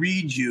people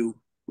read you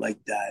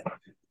like that,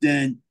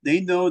 then they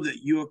know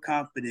that you're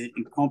confident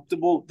and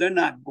comfortable. They're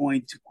not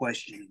going to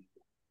question you.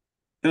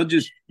 They'll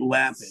just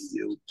laugh at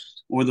you,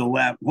 or they'll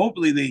laugh.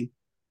 Hopefully,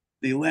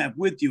 they laugh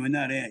with you and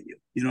not at you.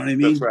 You know what I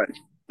mean? That's right.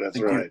 That's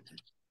right.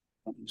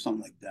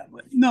 Something like that.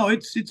 But no,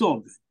 it's all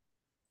good.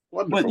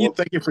 Wonderful. Well,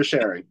 thank you for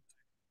sharing.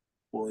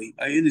 Boy,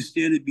 I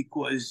understand it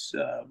because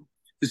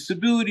the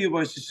stability of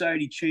our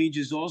society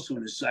changes also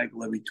in a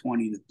cycle every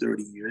 20 to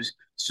 30 years.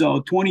 So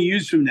 20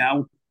 years from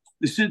now,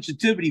 the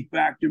sensitivity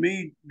factor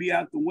may be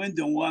out the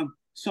window. We'll have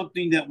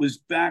something that was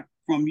back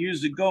from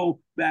years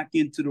ago back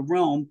into the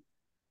realm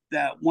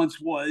that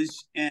once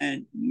was,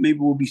 and maybe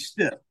we'll be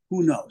stiff.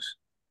 Who knows?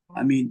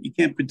 I mean, you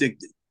can't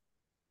predict it.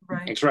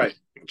 Right. That's right.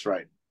 That's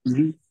right.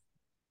 Mm-hmm.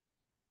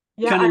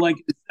 Yeah, kind of like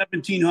the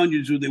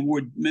 1700s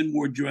where men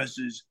wore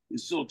dresses and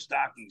silk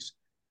stockings.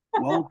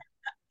 Well,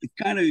 it's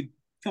kind of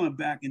coming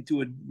back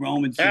into a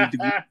realm and some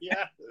degree.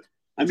 Yeah,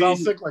 it's all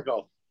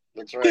cyclical.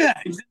 That's right.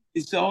 Yeah,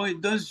 so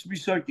it does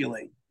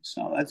recirculate.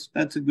 So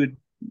that's a good,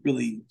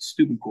 really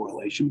stupid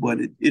correlation, but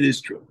it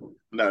is true.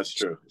 No, it's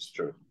true. It's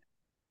true.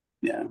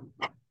 Yeah.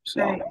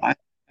 So I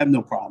have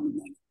no problem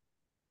with it.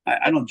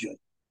 I don't judge.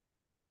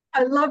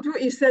 I loved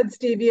what you said,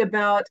 Stevie,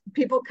 about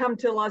people come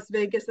to Las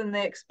Vegas and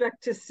they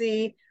expect to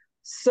see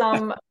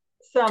some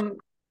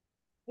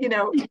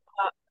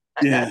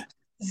Yeah.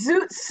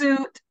 zoot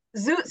suit,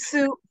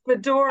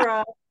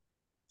 fedora,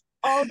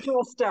 all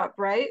dressed up,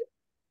 right?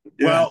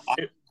 Yeah. Well,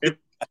 if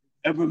I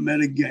ever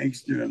met a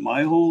gangster in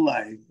my whole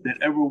life that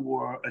ever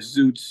wore a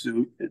zoot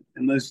suit,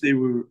 unless they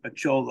were a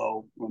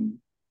cholo from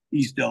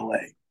East LA.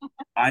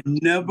 I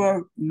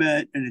never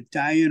met an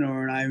Italian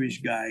or an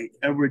Irish guy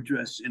ever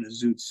dressed in a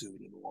zoot suit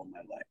in all my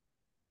life.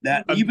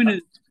 That even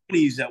in the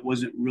 20s, that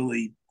wasn't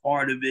really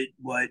part of it,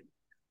 but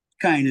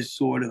kind of,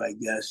 sort of, I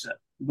guess.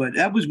 But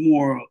that was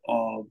more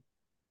of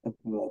a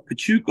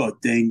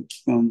Pachuco thing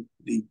from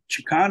the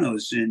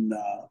Chicanos in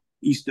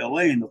East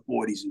LA in the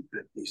 40s and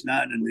 50s,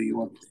 not in New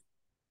York.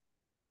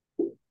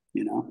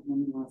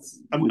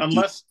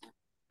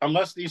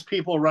 Unless these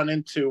people run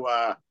into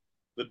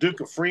the Duke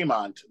of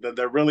Fremont, that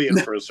they're really in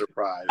for a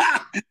surprise.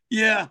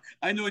 Yeah,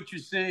 I know what you're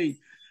saying.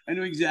 I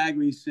know exactly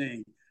what you're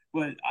saying.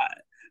 But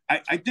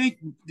I think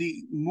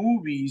the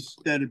movies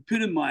that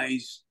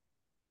epitomize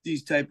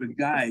these type of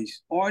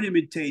guys, art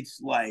imitates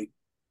life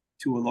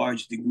to a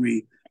large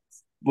degree.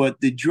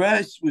 But the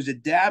dress was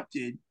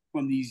adapted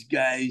from these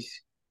guys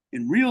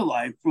in real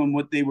life from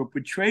what they were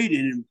portrayed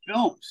in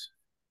films.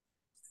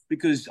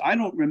 Because I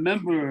don't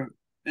remember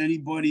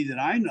anybody that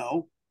I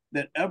know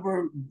that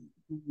ever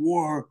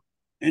wore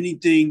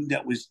anything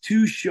that was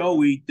too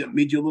showy that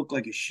made you look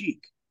like a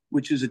sheik,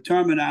 which is a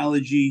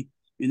terminology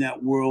in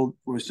that world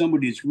for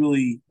somebody that's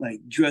really like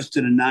dressed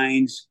to the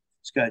nines.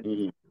 It's got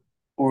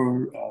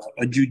or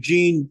a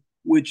Eugene,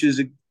 which is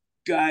a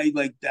guy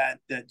like that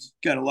that's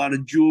got a lot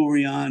of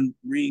jewelry on,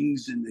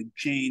 rings and the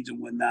chains and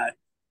whatnot.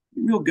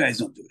 Real guys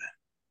don't do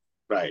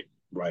that. Right,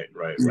 right,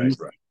 right, right,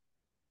 right.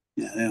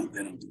 Yeah, they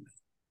don't do that.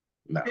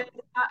 No.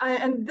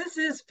 And this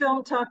is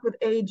Film Talk with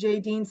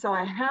AJ Dean, so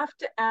I have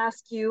to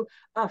ask you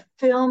a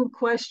film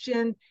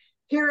question.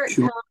 Here it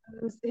Sure.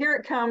 comes. Here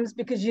it comes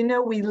because you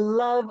know we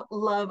love,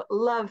 love,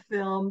 love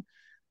film.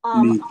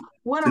 Me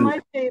One of too.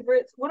 my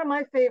favorites. One of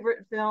my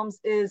favorite films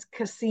is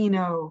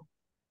Casino.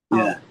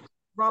 Yeah.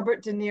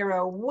 Robert De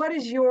Niro. What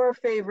is your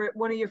favorite?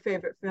 One of your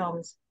favorite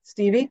films,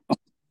 Stevie?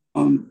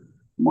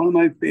 One of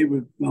my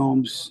favorite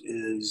films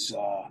is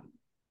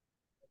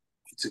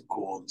what's it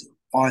called?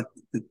 Art,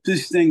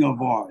 This Thing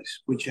of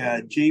Ours, which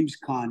had James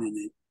Caan in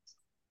it.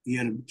 He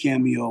had a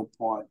cameo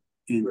part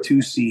in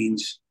two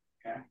scenes,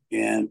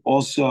 and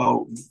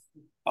also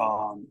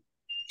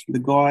the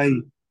guy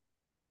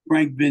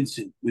Frank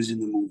Vincent was in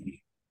the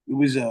movie. It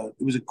was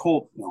a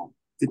cult film.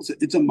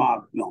 It's a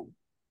mob film.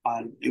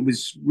 It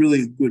was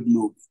really a good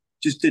movie.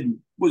 Just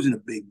wasn't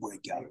a big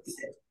breakout.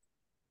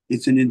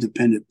 It's an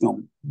independent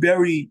film,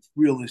 very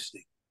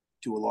realistic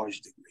to a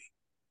large degree.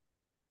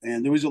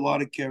 And there was a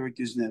lot of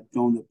characters in that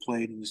film that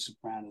played in the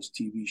Sopranos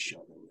TV show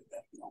that were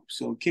that film.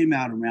 So it came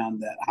out around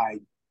that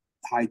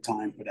high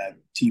time for that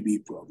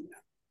TV program.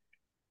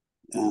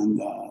 And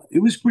it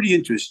was pretty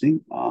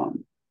interesting.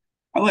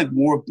 I like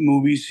war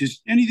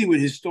movies. Anything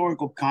with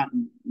historical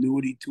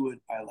continuity to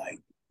it, I like.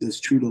 Those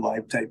true to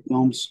life type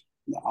films.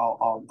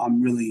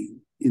 I'm really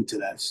into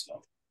that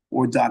stuff,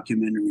 or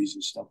documentaries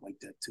and stuff like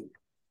that too.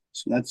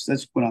 So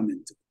that's what I'm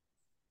into.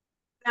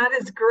 That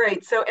is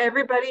great. So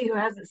everybody who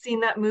hasn't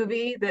seen that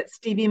movie that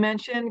Stevie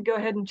mentioned, go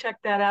ahead and check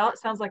that out.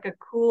 Sounds like a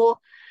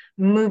cool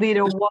movie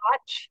to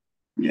watch.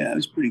 Yeah,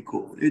 it's pretty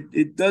cool.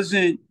 It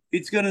doesn't.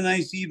 It's got a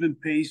nice even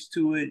pace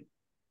to it.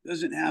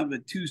 Doesn't have a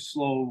too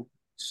slow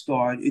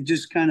start. It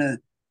just kind of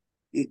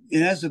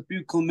it has a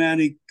few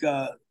climatic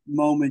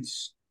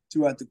moments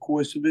throughout the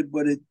course of it,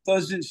 but it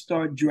doesn't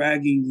start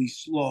draggingly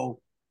slow.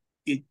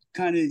 It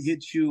kind of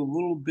hits you a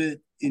little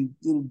bit in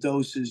little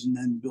doses and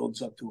then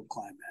builds up to a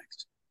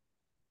climax.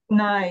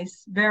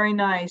 Nice, very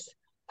nice.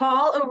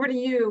 Paul, over to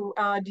you.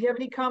 Do you have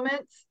any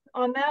comments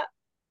on that?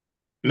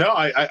 No,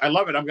 I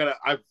love it.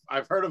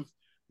 I've heard of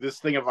This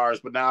Thing of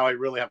Ours, but now I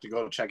really have to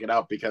go check it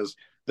out because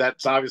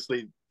that's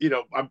obviously,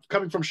 I'm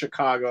coming from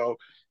Chicago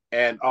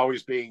and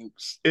always being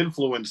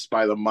influenced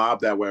by the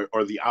mob that way,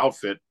 or the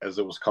outfit as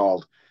it was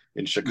called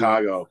in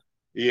Chicago.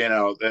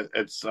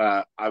 It's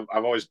I've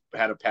always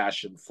had a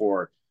passion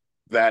for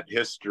that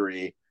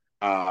history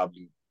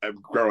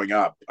growing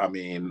up. I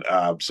mean,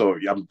 so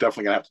I'm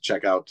definitely gonna have to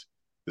check out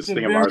This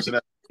Thing of Ours.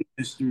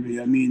 History.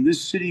 I mean,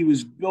 this city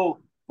was built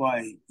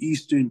by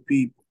Eastern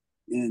people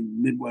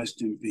and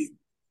Midwestern people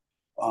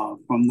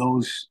from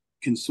those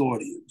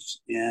consortiums,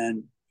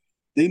 and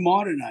they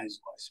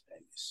modernized Las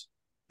Vegas.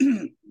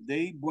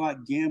 They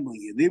brought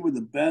gambling here. They were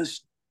the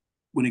best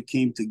when it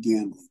came to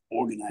gambling,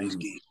 organized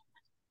gambling.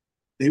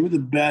 They were the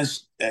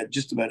best at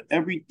just about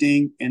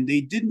everything, and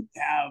they didn't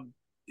have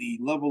the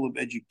level of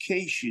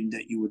education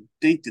that you would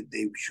think that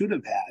they should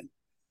have had,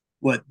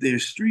 but their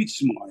street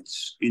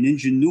smarts and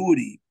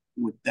ingenuity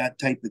with that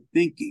type of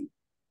thinking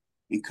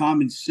and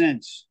common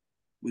sense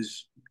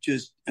was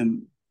just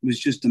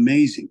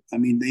amazing. I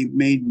mean, they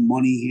made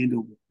money hand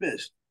over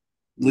fist,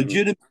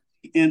 legitimately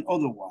and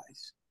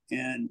otherwise.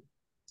 And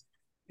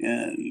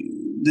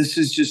this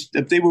is just,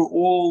 if they were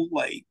all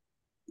like,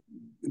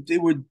 if they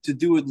were to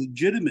do it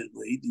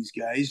legitimately, these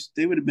guys,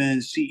 they would have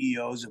been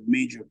CEOs of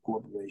major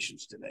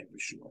corporations today for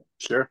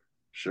sure.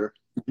 Sure.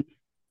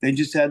 They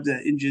just had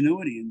the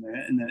ingenuity in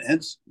there,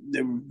 and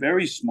they were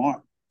very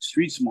smart,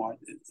 street smart,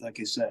 like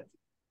I said.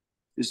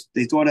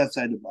 They thought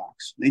outside the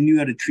box. They knew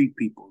how to treat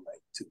people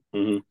right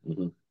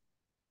too.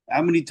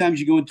 How many times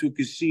you go into a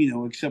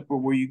casino, except for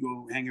where you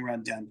go hang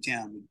around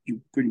downtown,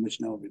 you pretty much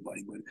know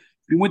everybody. But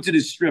if you went to the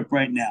Strip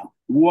right now,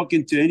 you walk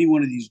into any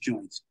one of these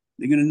joints,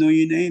 they're gonna know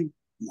your name?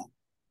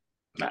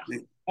 No.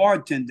 The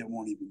bartender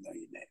won't even know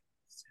your name.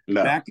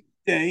 No. Back in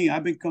the day,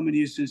 I've been coming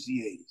here since the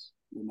 80s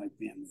with my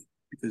family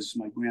because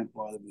my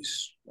grandfather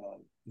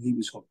he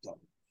was hooked up.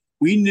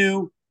 We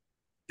knew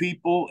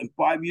people, and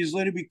 5 years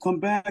later we come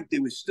back, they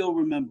would still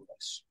remember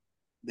us.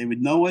 They would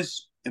know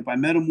us if I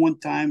met them one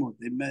time, or if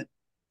they met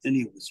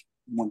any of us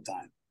one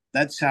time.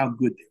 That's how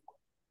good they were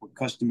with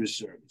customer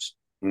service.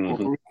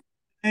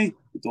 Hey,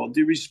 with all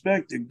due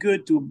respect, they're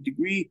good to a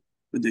degree,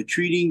 but they're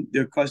treating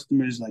their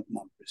customers like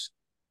numbers,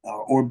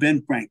 or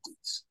Ben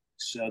Franklin's.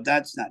 So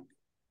that's not good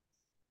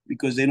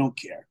because they don't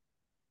care.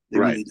 They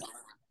really don't.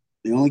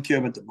 They only care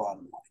about the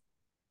bottom line.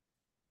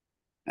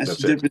 That's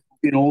the difference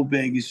between old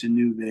Vegas and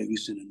new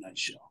Vegas in a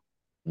nutshell.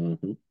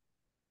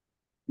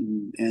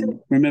 And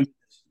remember,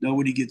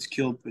 nobody gets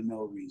killed for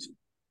no reason.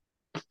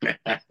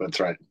 That's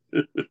right.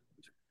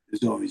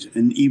 There's always,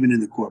 and even in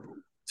the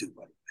corporate too,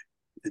 by the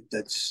way.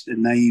 That's a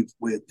naive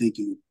way of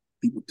thinking.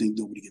 People think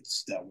nobody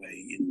gets that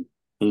way in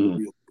Mhm.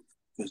 real,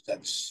 because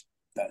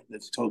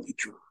that's totally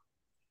true.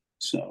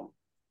 So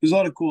there's a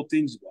lot of cool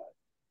things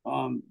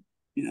about it.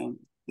 You know,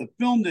 the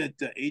film that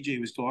AJ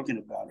was talking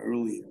about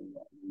earlier,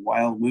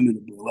 Wild Women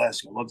of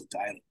Burlesque. I love the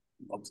title.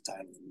 I love the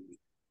title of the movie.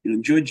 You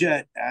know,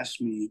 Georgette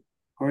asked me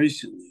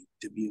personally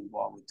to be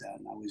involved with that,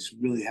 and I was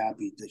really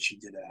happy that she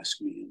did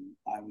ask me, and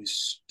I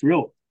was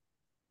thrilled.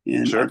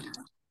 And it Sure.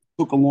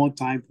 took a long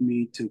time for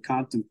me to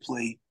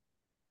contemplate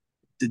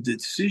the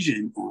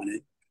decision on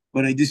it,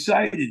 but I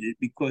decided it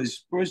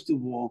because, first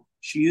of all,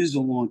 she is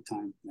a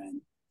longtime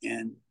friend,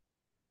 and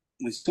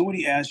when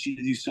somebody asks you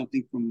to do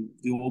something from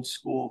the old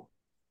school,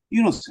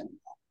 you don't say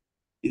no.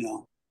 You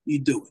know, you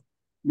do it,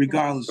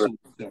 regardless of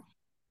the,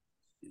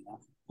 you know.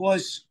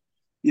 Plus,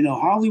 you know,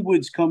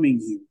 Hollywood's coming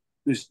here.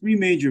 There's three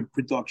major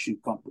production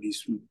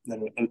companies that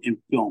are in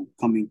film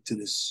coming to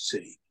this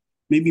city,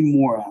 maybe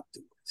more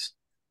afterwards.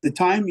 The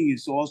timing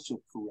is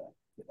also correct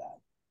for that.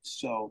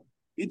 So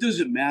it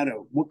doesn't matter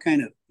what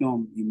kind of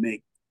film you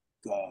make,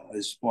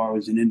 as far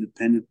as an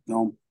independent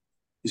film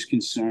is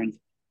concerned,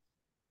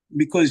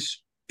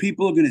 because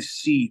people are going to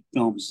see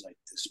films like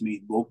this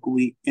made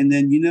locally, and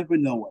then you never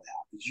know what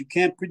happens. You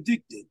can't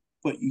predict it,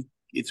 but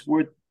it's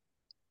worth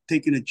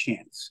taking a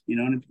chance, you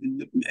know,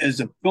 as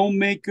a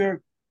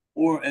filmmaker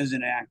or as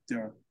an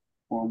actor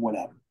or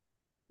whatever.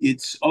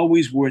 It's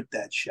always worth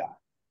that shot.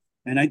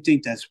 And I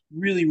think that's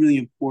really, really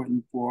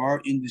important for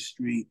our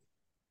industry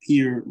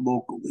here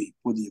locally,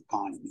 for the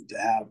economy, to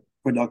have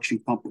production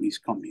companies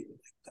come here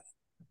like that.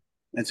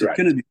 That's Right.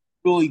 going to be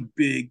a really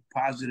big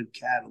positive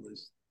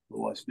catalyst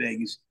for Las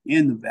Vegas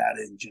and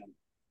Nevada in general.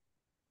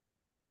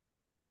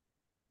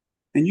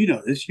 And you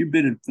know this, you've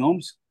been in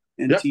films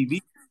and Yep.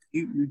 TV,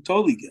 you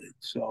totally get it.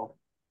 So,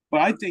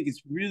 but I think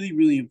it's really,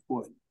 really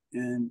important.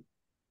 And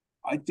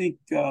I think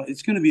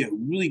it's going to be a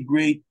really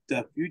great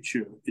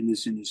future in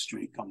this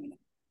industry coming up.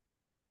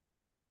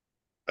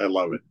 I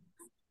love it.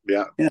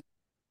 Yeah. Yeah,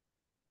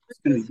 it's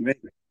going to be great.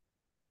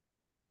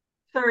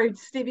 Sorry,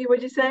 Stevie,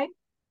 what'd you say?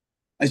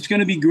 It's going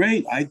to be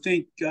great. I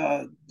think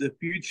the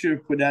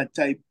future for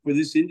for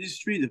this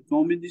industry, the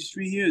film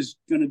industry here, is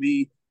going to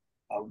be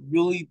a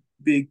really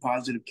big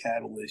positive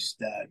catalyst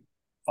that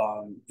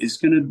is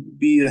going to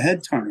be a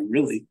head turner,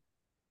 really.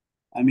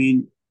 I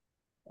mean,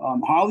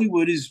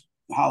 Hollywood is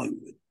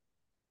Hollywood.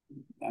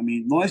 I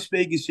mean, Las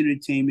Vegas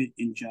entertainment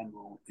in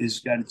general has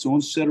got its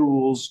own set of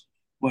rules,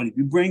 but if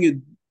you bring a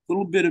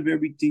little bit of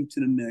everything to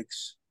the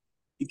mix,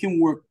 it can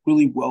work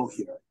really well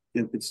here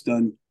if it's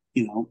done,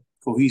 you know,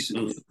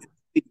 cohesively. Mhm.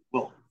 It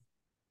will.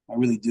 I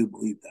really do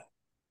believe that.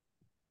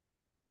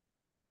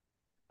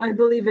 I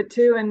believe it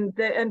too.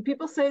 And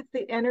people say it's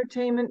the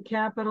entertainment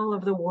capital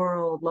of the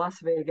world, Las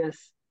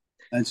Vegas.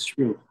 That's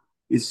true.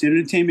 It's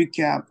entertainment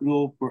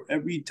capital for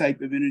every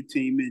type of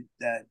entertainment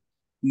that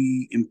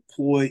we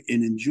employ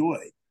and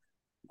enjoy.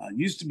 It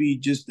used to be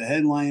just the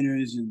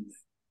headliners and the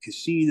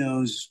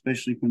casinos,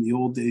 especially from the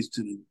old days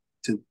to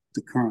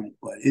the current.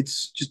 But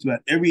it's just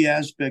about every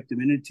aspect of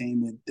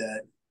entertainment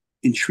that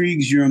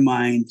intrigues your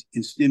mind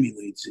and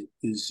stimulates it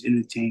is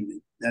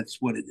entertainment.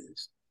 That's what it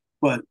is.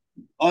 But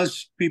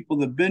us people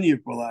that have been here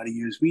for a lot of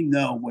years, we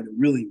know what it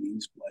really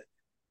means. But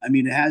I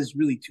mean, it has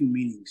really two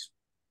meanings,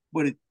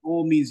 but it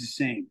all means the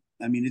same.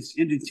 I mean, it's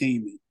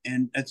entertainment,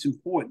 and that's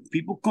important.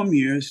 People come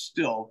here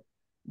still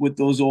with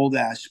those old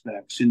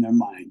aspects in their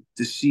mind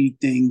to see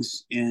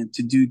things and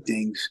to do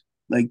things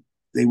like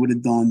they would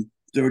have done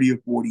 30 or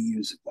 40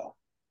 years ago,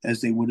 as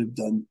they would have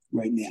done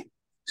right now.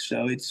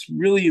 So it's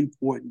really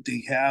important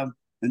to have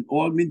an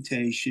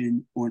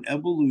augmentation or an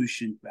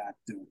evolution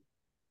factor,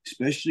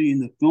 especially in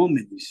the film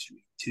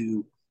industry,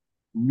 to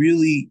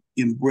really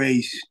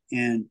embrace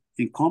and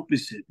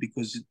encompass it,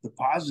 because the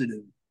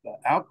positive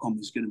outcome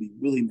is going to be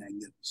really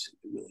magnificent.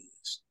 It really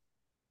is.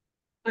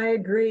 I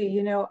agree.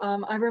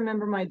 I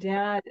remember my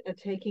dad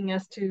taking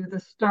us to the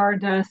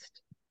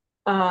Stardust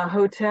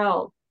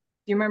Hotel.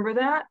 Do you remember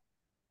that?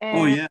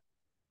 Oh, And yeah.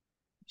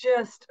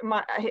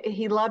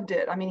 he loved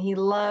it. I mean, he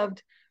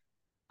loved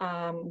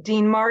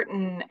Dean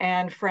Martin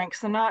and Frank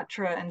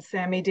Sinatra and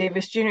Sammy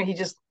Davis Jr. He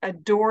just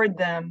adored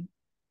them.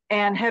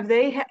 And have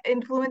they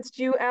influenced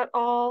you at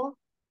all?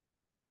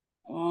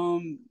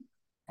 Um,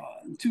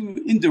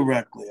 to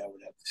indirectly, I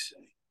would have to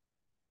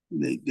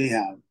say they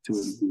have to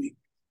a degree.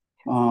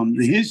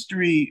 The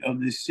history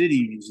of this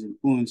city has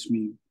influenced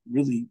me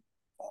really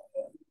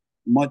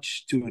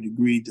much, to a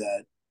degree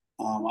that,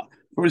 um,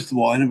 first of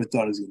all, I never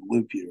thought I was going to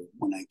live here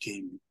when I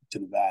came to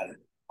Nevada.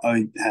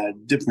 I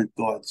had different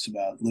thoughts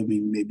about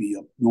living maybe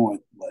up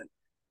north, but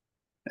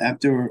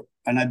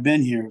and I've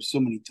been here so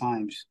many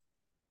times,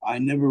 I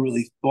never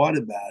really thought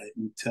about it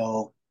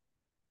until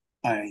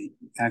I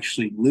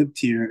actually lived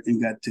here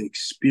and got to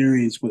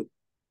experience what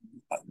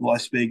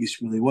Las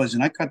Vegas really was.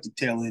 And I caught the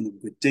tail end of a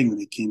good thing when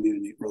I came here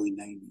in the early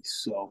 90s.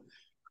 So,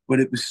 but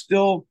there's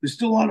still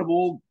a lot of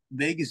old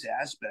Vegas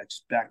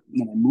aspects back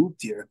when I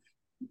moved here,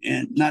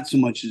 and not so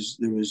much as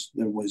there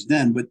was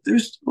then, but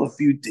there's still a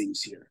few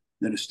things here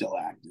that are still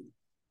active.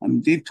 I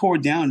mean, they tore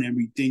down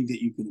everything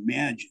that you could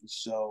imagine.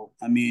 So,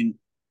 I mean,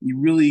 you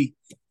really,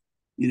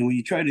 when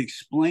you try to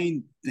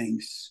explain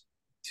things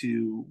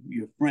to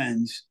your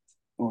friends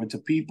or to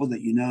people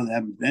that that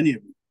haven't been here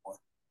before,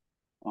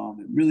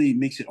 it really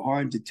makes it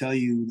hard to tell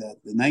you that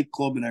the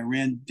nightclub that I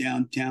ran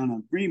downtown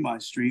on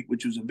Fremont Street,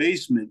 which was a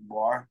basement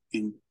bar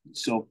and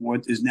so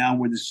forth, is now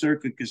where the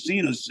Circa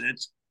Casino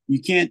sits.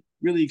 You can't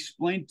really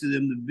explain to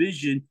them the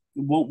vision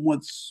of what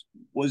once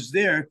was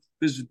there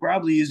because there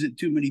probably isn't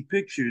too many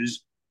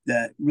pictures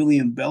that really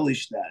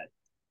embellish that,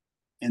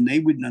 and they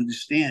wouldn't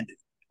understand it.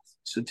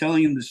 So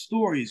telling them the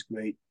story is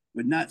great,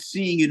 but not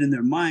seeing it in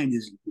their mind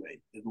isn't great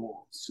at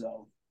all.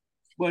 So,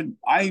 but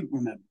I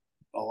remember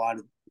a lot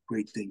of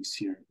great things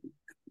here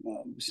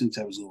since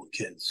I was a little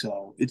kid.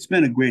 So it's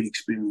been a great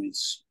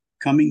experience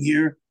coming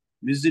here,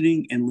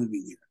 visiting, and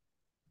living here.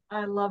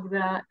 I love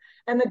that.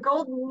 And the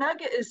Golden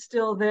Nugget is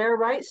still there,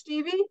 right,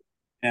 Stevie?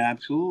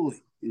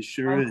 Absolutely. It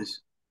sure Oh,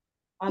 is.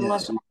 I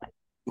love Yes.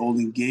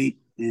 Golden Gate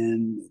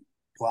and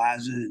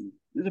Plaza, and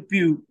there's a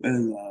few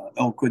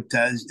El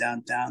Cortez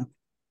downtown.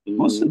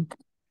 Most of the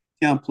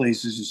town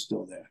places are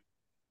still there.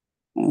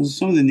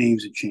 Some of the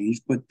names have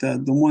changed, but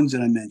the ones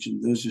that I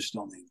mentioned, those are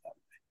still named that way.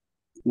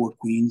 Four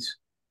Queens,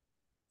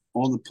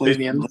 all the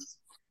places,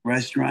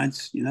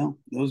 restaurants,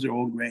 those are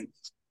all great.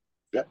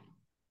 Yeah.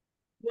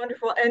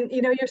 Wonderful. And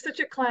you're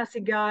such a classy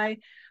guy.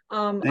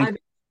 Thank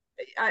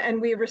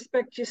and we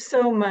respect you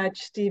so much,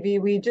 Stevie.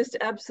 We just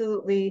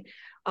absolutely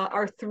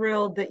are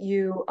thrilled that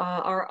you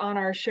are on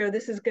our show.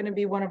 This is going to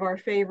be one of our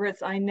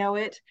favorites. I know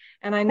it.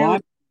 And I know. Well,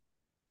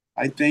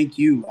 I thank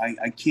you.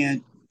 I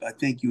can't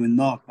thank you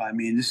enough. I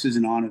mean, this is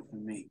an honor for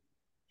me.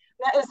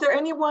 Now, is there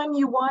anyone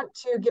you want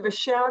to give a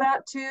shout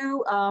out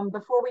to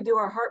before we do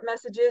our heart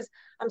messages?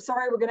 I'm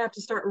sorry, we're going to have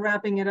to start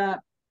wrapping it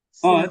up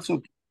soon. Oh, that's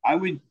okay. I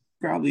would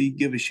probably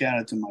give a shout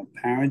out to my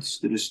parents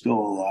that are still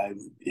alive,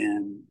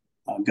 and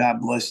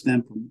God bless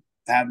them for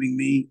having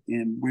me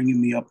and bringing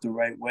me up the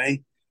right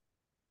way.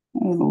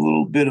 A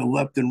little bit of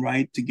left and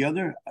right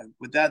together.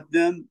 Without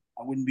them,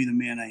 I wouldn't be the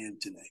man I am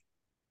today.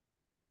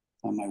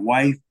 My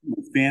wife,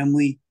 my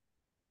family,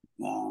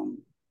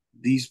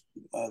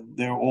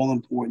 they're all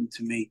important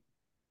to me.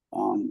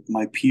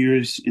 My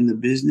peers in the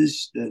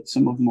business, that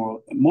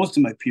most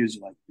of my peers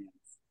are like family.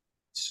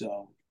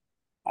 So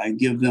I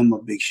give them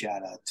a big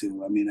shout out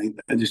too. I mean,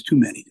 there's too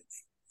many to me.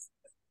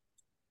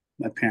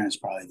 My parents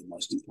probably the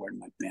most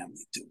important, my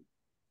family too.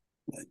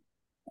 But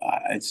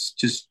it's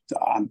just,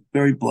 I'm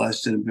very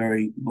blessed and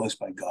very blessed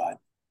by God.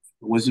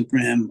 If it wasn't for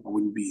him, I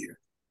wouldn't be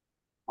here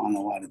on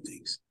a lot of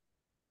things.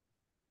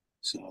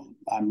 So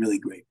I'm really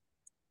grateful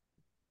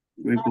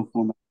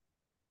for my.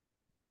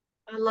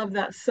 I love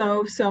that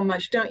so, so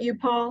much. Don't you,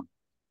 Paul?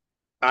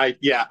 I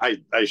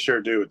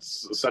sure do.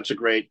 It's such a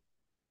great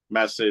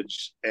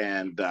message,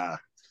 and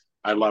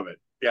I love it.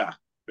 Yeah,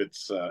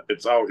 it's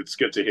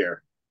good to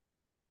hear.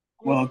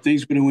 Well, if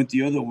things would have went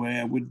the other way,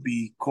 I would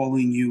be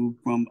calling you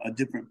from a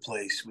different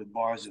place with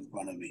bars in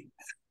front of me.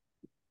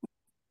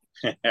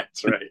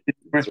 That's right.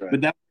 That's right. But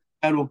that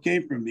was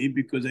okay for me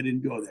because I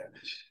didn't go there.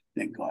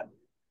 Thank God.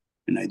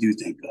 And I do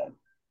thank God.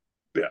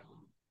 Yeah.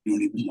 You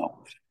don't even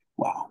know.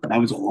 Wow. That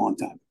was a long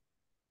time.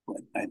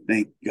 But I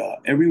thank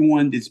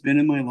everyone that's been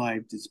in my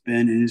life that's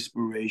been an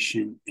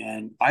inspiration.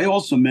 And I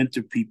also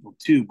mentor people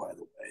too, by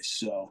the way.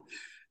 So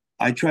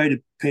I try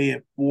to pay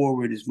it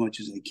forward as much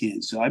as I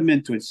can. So I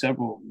mentored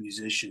several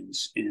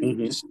musicians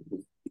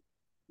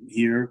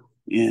here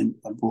and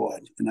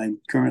abroad. And I'm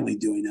currently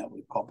doing that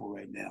with a couple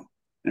right now.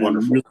 And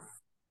wonderful.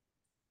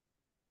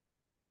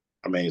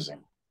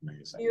 Amazing.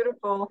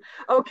 Beautiful.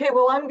 Okay,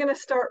 well, I'm going to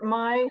start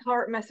my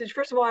heart message.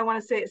 First of all, I want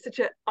to say it's such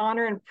an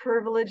honor and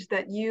privilege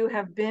that you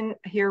have been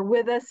here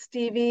with us,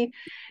 Stevie.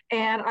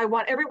 And I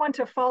want everyone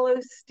to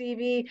follow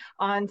Stevie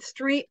on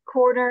Street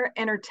Corner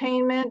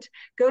Entertainment.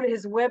 Go to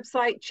his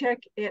website, check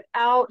it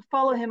out,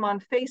 follow him on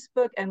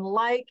Facebook, and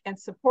like and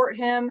support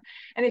him.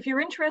 And if you're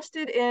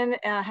interested in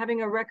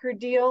having a record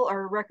deal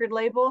or a record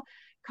label,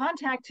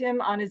 contact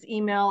him on his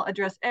email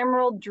address,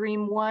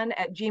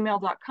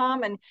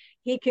 emeralddream1@gmail.com, and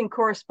he can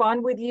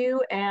correspond with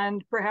you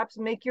and perhaps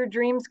make your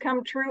dreams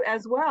come true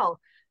as well.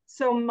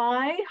 So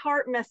my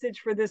heart message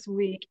for this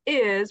week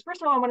is,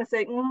 first of all, I want to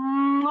say,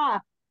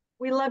 mwah,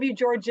 we love you,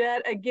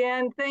 Georgette.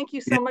 Again, thank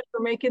you so much for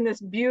making this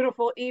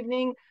beautiful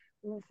evening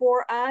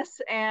for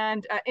us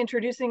and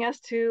introducing us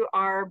to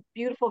our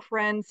beautiful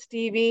friend,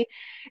 Stevie.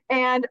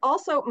 And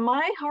also,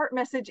 my heart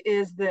message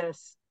is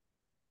this: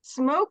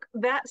 smoke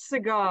that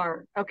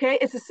cigar. Okay,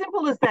 it's as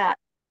simple as that.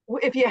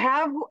 If you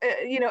have,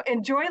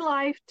 enjoy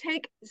life,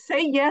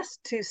 say yes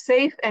to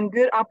safe and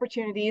good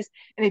opportunities.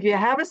 And if you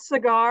have a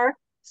cigar,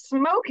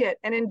 smoke it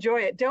and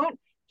enjoy it. Don't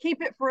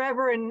keep it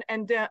forever and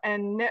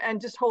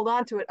just hold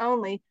on to it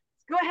only.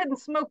 Go ahead and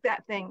smoke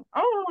that thing.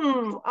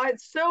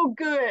 It's so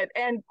good.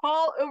 And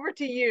Paul, over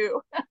to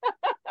you.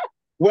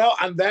 Well,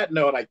 on that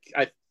note,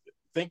 I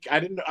think I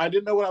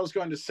didn't know what I was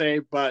going to say,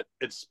 but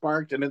it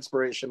sparked an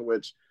inspiration,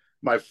 which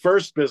my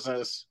first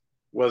business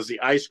was the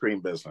ice cream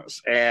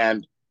business.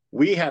 And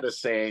we had a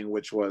saying,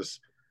 which was,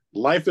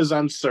 life is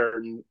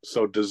uncertain,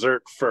 so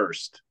dessert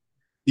first. Uh,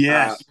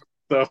 Yes.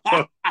 so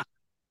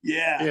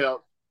Yeah.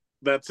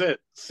 that's it.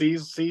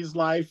 Seize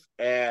life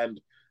and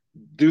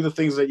do the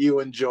things that you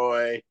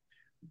enjoy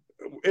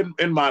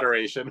in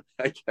moderation,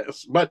 I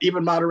guess. But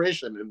even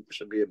moderation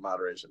should be in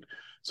moderation.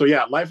 So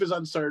yeah, life is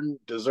uncertain,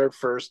 dessert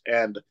first.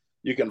 And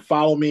you can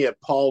follow me at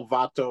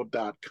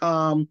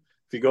paulvato.com.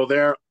 If you go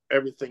there,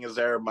 everything is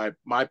there. My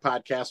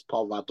podcast,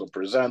 Paul Vato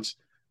Presents,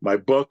 my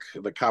book,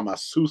 The Kama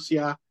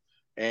Sucia,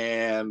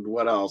 and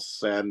what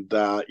else? And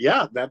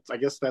yeah, I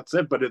guess that's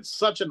it. But it's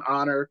such an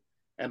honor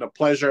and a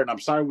pleasure. And I'm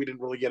sorry we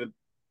didn't really get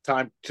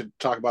time to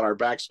talk about our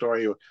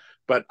backstory.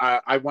 But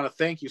I want to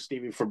thank you,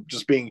 Stevie, for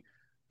just being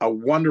a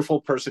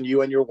wonderful person,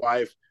 you and your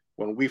wife.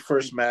 When we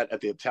first met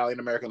at the Italian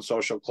American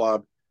Social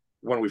Club,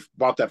 when we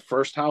bought that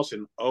first house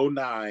in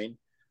 '09,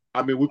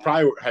 I mean, we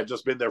probably had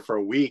just been there for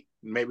a week,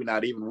 maybe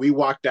not even. We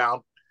walked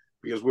down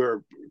because we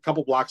were a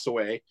couple blocks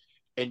away,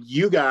 and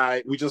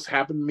we just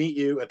happened to meet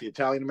you at the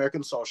Italian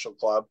American Social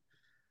Club.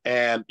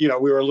 And, we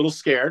were a little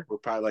scared. We're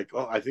probably like,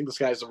 oh, I think this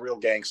guy's a real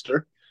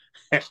gangster.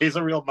 He's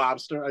a real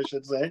mobster, I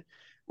should say.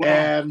 Wow.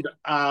 And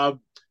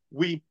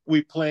we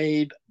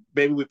played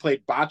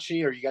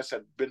bocce, or you guys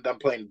had been done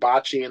playing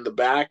bocce in the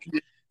back.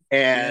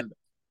 And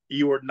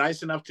you were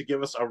nice enough to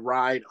give us a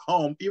ride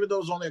home, even though it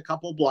was only a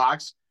couple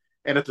blocks.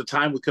 And at the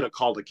time, we could have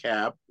called a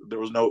cab. There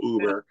was no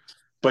Uber.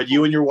 But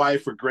you and your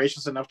wife were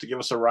gracious enough to give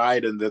us a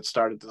ride, and that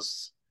started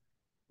this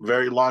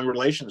very long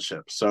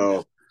relationship.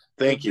 So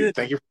thank you.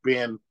 Thank you for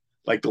being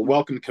like the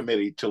welcome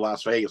committee to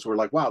Las Vegas. We're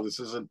like, wow, this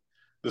was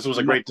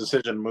a great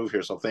decision to move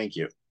here. So thank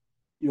you.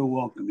 You're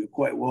welcome. You're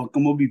quite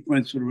welcome. We'll be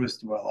friends for the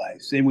rest of our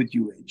lives. Same with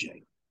you,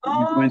 AJ.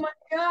 Oh my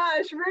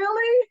gosh,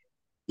 really?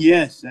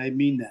 Yes, I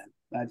mean that.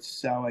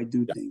 That's how I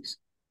do things.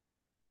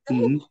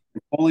 Mm-hmm.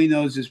 All he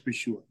knows is for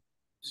sure.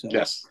 So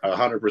yes,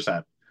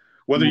 100%.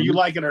 Whether you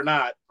like it or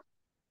not,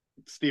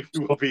 Steve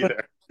will be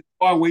there.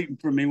 Are waiting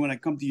for me when I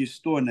come to your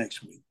store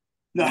next week.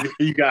 No,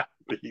 you got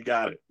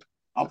it.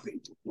 I'll pay.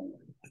 Don't worry.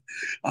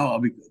 I'll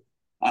be good.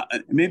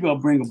 Maybe I'll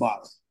bring a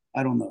bottle.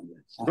 I don't know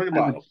yet. Bring a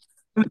bottle.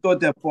 I haven't thought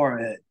that far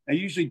ahead. I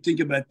usually think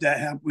about that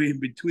halfway in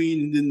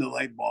between, and then the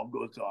light bulb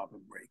goes off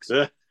and breaks.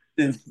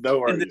 No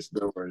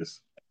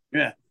worries.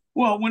 Yeah.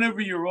 Well,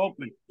 whenever you're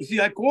open. You see,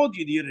 I called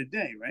you the other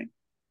day, right?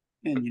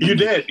 And you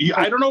did.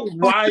 I don't know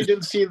why I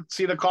didn't see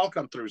the call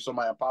come through, so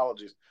my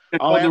apologies.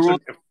 I'll answer.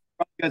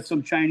 Got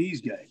some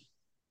Chinese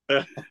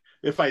guy.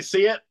 If I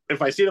see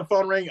the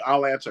phone ring,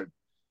 I'll answer.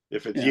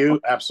 If it's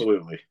you,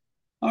 absolutely.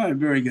 All right,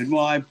 very good.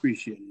 Well, I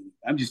appreciate it.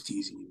 I'm just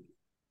teasing you.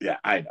 Yeah,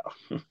 I know.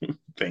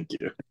 Thank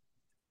you.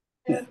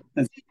 Yeah.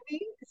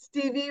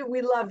 Stevie,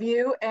 we love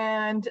you,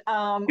 and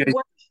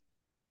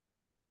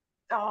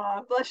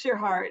bless your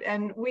heart.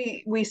 And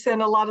we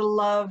send a lot of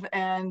love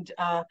and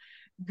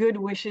good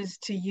wishes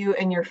to you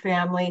and your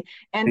family.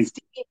 And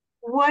Stevie,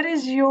 what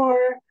is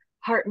your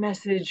heart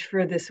message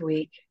for this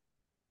week?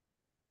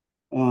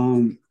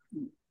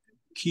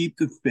 Keep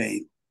the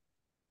faith.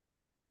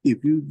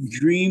 If you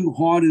dream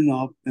hard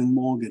enough and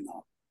long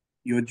enough,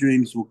 your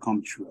dreams will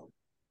come true.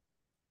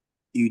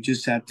 You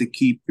just have to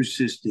keep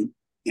persistent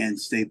and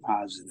stay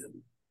positive,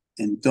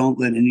 and don't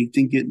let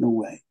anything get in the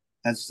way.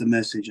 That's the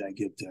message I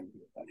give to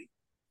everybody.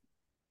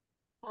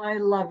 I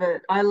love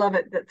it. I love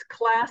it. That's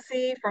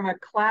classy from a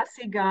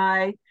classy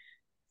guy.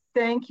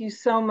 Thank you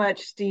so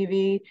much,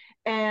 Stevie.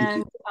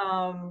 And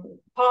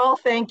Paul,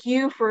 thank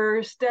you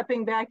for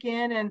stepping back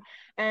in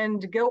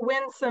and go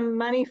win some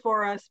money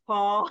for us,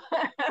 Paul.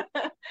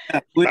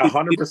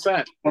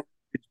 100%.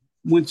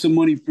 Win some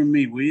money from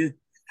me, will you?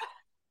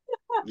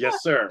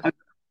 Yes, sir.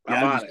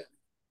 I'm on it.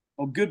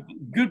 Oh, good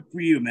for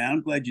you, man.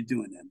 I'm glad you're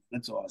doing that.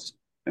 That's awesome.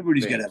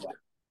 Everybody's got to have that.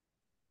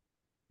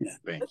 Yeah.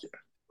 Thank you.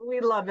 We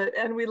love it,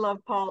 and we love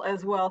Paul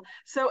as well.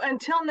 So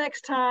until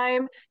next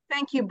time,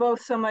 thank you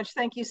both so much.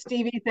 Thank you,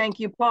 Stevie. Thank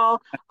you,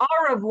 Paul. Au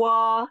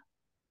revoir.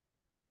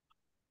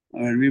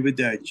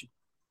 Arrivederci.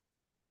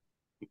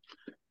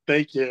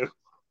 Thank you.